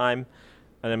of all time.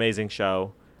 An amazing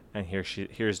show. And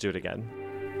here's Do It Again.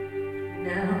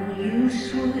 Now you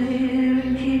swear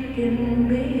and kicking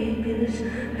babies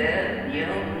that you're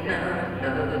not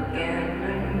a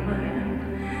gambling man.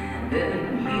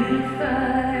 Then you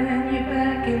find you're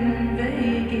back in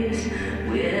Vegas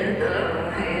with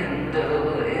a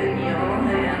handle in your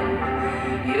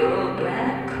hand. Your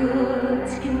black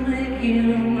cards can make you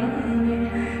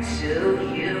money, so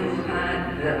you hide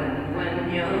them when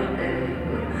you're there.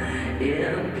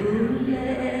 In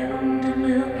Booland,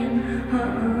 milk and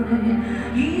honey,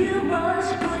 you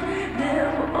must put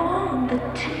them on the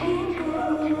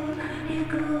table. You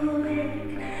go back,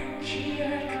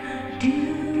 Jack, do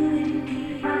it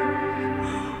again.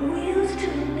 Wheels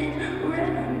turning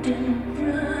round and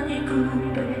round. You go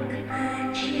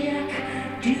back, Jack,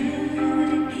 do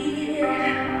it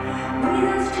again.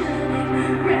 Wheels turning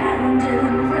round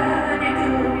and round. You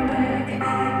go back,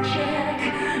 Jack,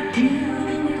 do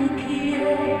it again.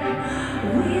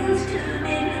 Wheels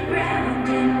turning round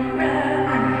and round.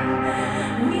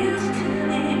 Wheels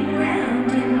turning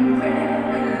round and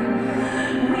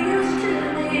round. Wheels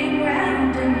turning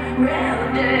round and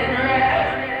round and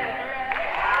round.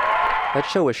 That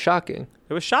show was shocking.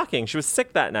 It was shocking. She was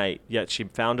sick that night, yet she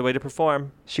found a way to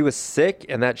perform. She was sick,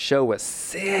 and that show was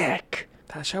sick.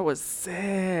 That show was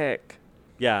sick.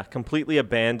 Yeah, completely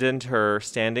abandoned her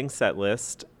standing set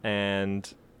list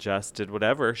and just did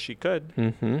whatever she could.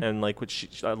 Mm-hmm. And like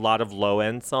a lot of low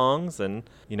end songs, and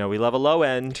we love a low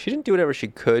end. She didn't do whatever she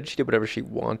could. She did whatever she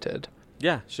wanted.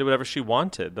 Yeah, she did whatever she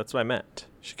wanted. That's what I meant.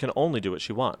 She can only do what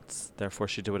she wants. Therefore,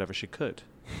 she did whatever she could.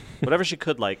 Whatever she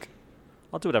could, like,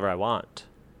 I'll do whatever I want.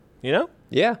 You know?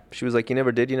 Yeah. She was like, you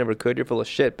never did, you never could, you're full of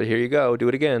shit, but here you go, do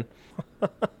it again.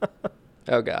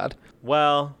 Oh, God.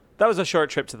 Well, that was a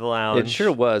short trip to the lounge. It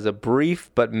sure was. A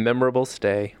brief but memorable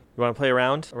stay. You want to play a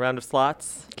round of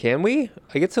slots? Can we?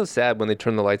 I get so sad when they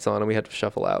turn the lights on and we have to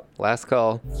shuffle out. Last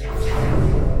call.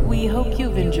 We hope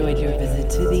you've enjoyed your visit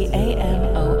to the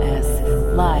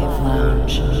AMOS Live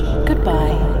Lounge.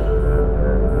 Goodbye.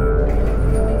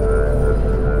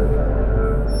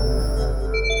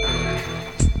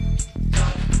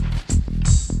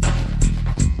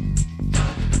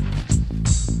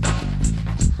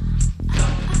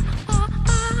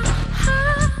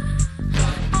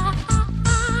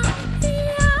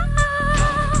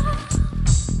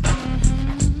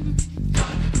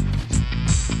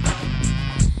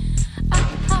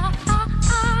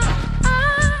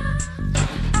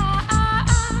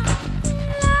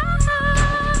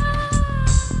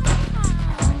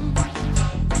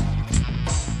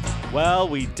 Well,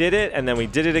 we did it, and then we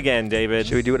did it again, David.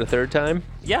 Should we do it a third time?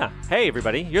 Yeah. Hey,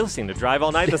 everybody. You're listening to Drive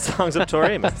All Night, the Songs of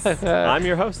Tori Amos. I'm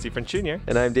your host, Efren Jr.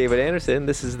 And I'm David Anderson.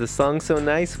 This is The Song So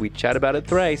Nice. We chat about it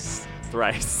thrice.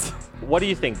 Thrice. What do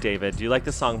you think, David? Do you like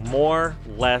the song more,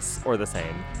 less, or the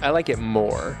same? I like it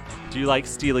more. Do you like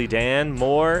Steely Dan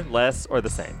more, less, or the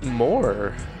same?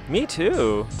 More. Me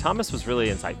too. Thomas was really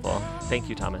insightful. Thank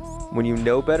you, Thomas. When you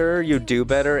know better, you do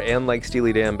better and like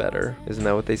Steely Dan better. Isn't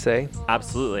that what they say?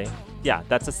 Absolutely. Yeah,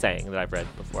 that's a saying that I've read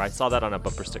before. I saw that on a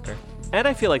bumper sticker. And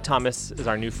I feel like Thomas is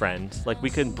our new friend. Like, we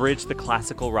can bridge the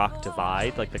classical rock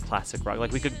divide, like the classic rock.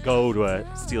 Like, we could go to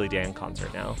a Steely Dan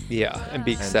concert now. Yeah, and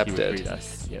be accepted. And he would greet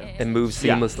us, you know. And move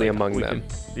seamlessly among them.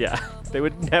 They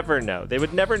would never know. They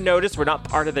would never notice we're not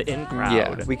part of the in crowd.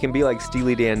 Yeah, we can be like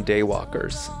Steely Dan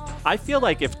daywalkers. I feel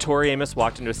like if Tori Amos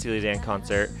walked into a Steely Dan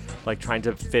concert, like trying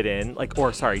to fit in,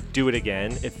 Do It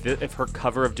Again, if her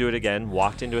cover of Do It Again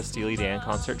walked into a Steely Dan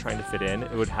concert trying to fit in,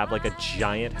 it would have like a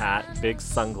giant hat, big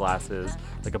sunglasses,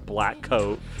 like a black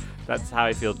coat. That's how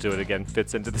I feel Do It Again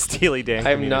fits into the Steely Dan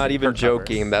community. I'm not even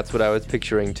joking. That's what I was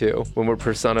picturing too. When we're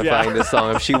personifying this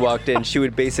song, if she walked in, she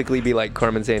would basically be like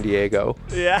Carmen Sandiego.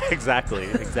 Yeah, exactly.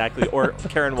 Or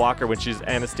Karen Walker when she's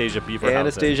Anastasia Beaverhausen.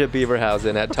 Anastasia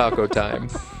Beaverhausen at Taco Time.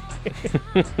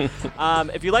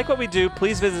 If you like what we do,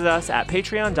 please visit us at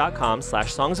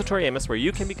patreon.com/Songs of Tori Amos, where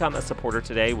you can become a supporter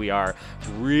today. We are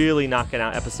really knocking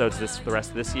out episodes the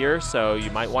rest of this year, so you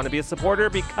might want to be a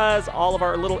supporter because all of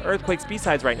our little Earthquakes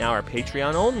B-sides right now are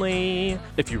Patreon only.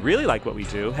 If you really like what we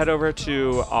do, head over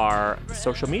to our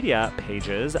social media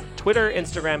pages, Twitter,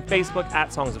 Instagram, Facebook,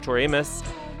 at Songs of Tori Amos.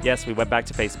 Yes, we went back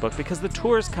to Facebook because the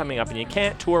tour's coming up and you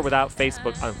can't tour without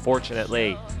Facebook,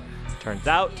 unfortunately. Turns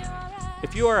out,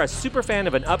 if you are a super fan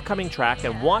of an upcoming track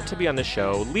and want to be on the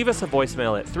show, leave us a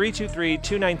voicemail at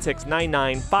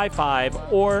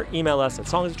 323-296-9955 or email us at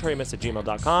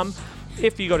songsoftoriamus@gmail.com.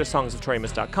 If you go to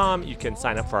songsoftoriamus.com, you can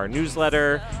sign up for our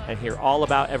newsletter and hear all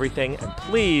about everything. And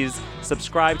please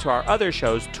subscribe to our other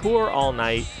shows, Tour All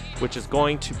Night, which is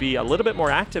going to be a little bit more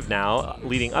active now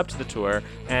leading up to the tour,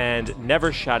 and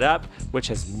Never Shut Up, which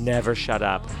has never shut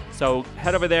up. So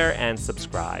head over there and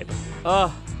subscribe.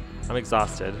 I'm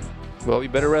exhausted. Well, you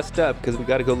better rest up because we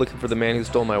got to go looking for the man who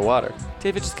stole my water.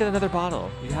 David, just get another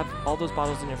bottle. You have all those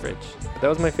bottles in your fridge. That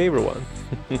was my favorite one.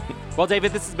 Well,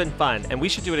 David, this has been fun, and we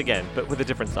should do it again, but with a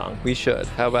different song. We should.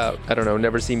 How about,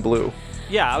 Never Seen Blue?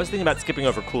 Yeah, I was thinking about skipping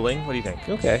over Cooling. What do you think?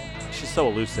 Okay. She's so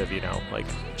elusive, you know. Like,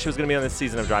 she was going to be on this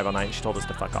season of Drive All Night, and she told us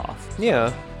to fuck off.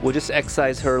 Yeah. We'll just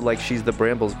excise her like she's the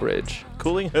Brambles Bridge.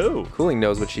 Cooling who? Cooling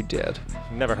knows what she did.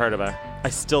 Never heard of her. I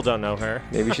still don't know her.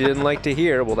 Maybe she didn't like to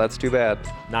hear. Well, that's too bad.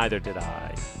 Neither did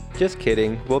I. Just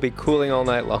kidding. We'll be cooling all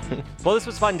night long. Well, this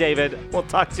was fun, David. We'll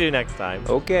talk to you next time.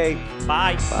 Okay.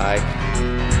 Bye. Bye.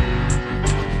 Yeah.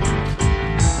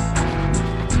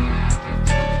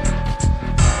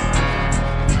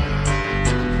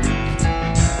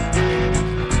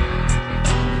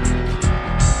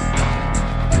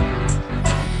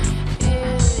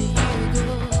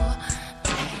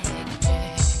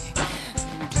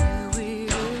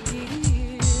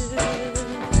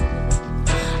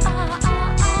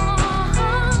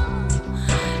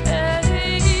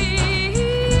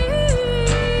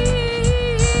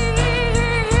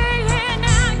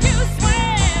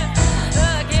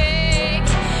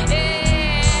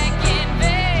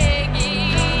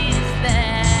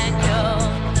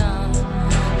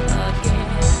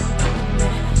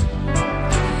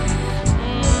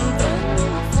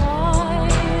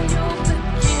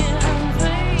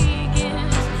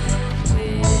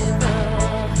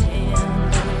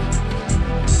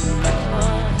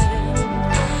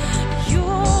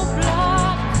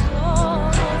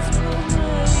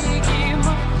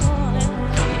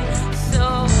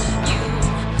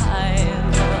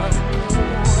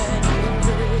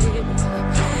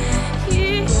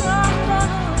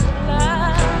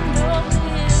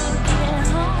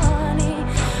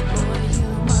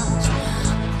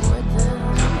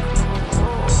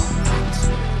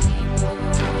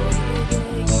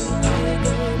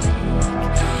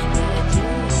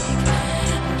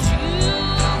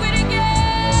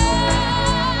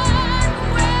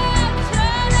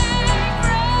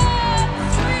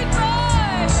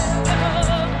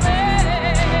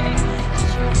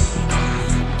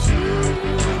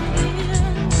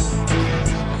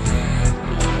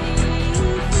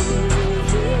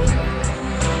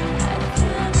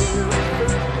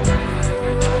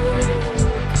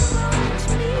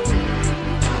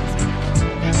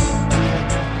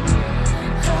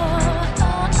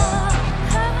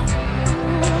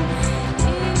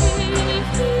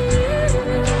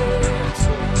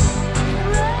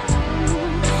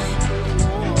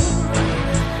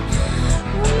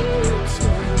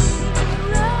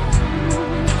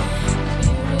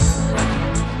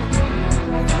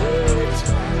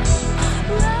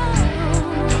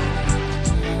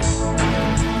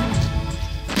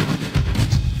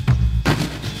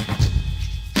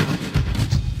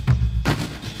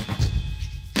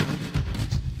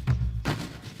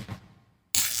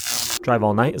 Drive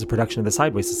All Night is a production of the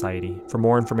Sideways Society. For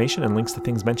more information and links to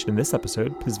things mentioned in this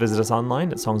episode, please visit us online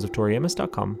at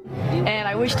songsoftoriamos.com. And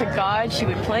I wish to God she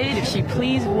would play it if she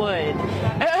please would.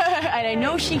 And I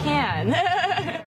know she can.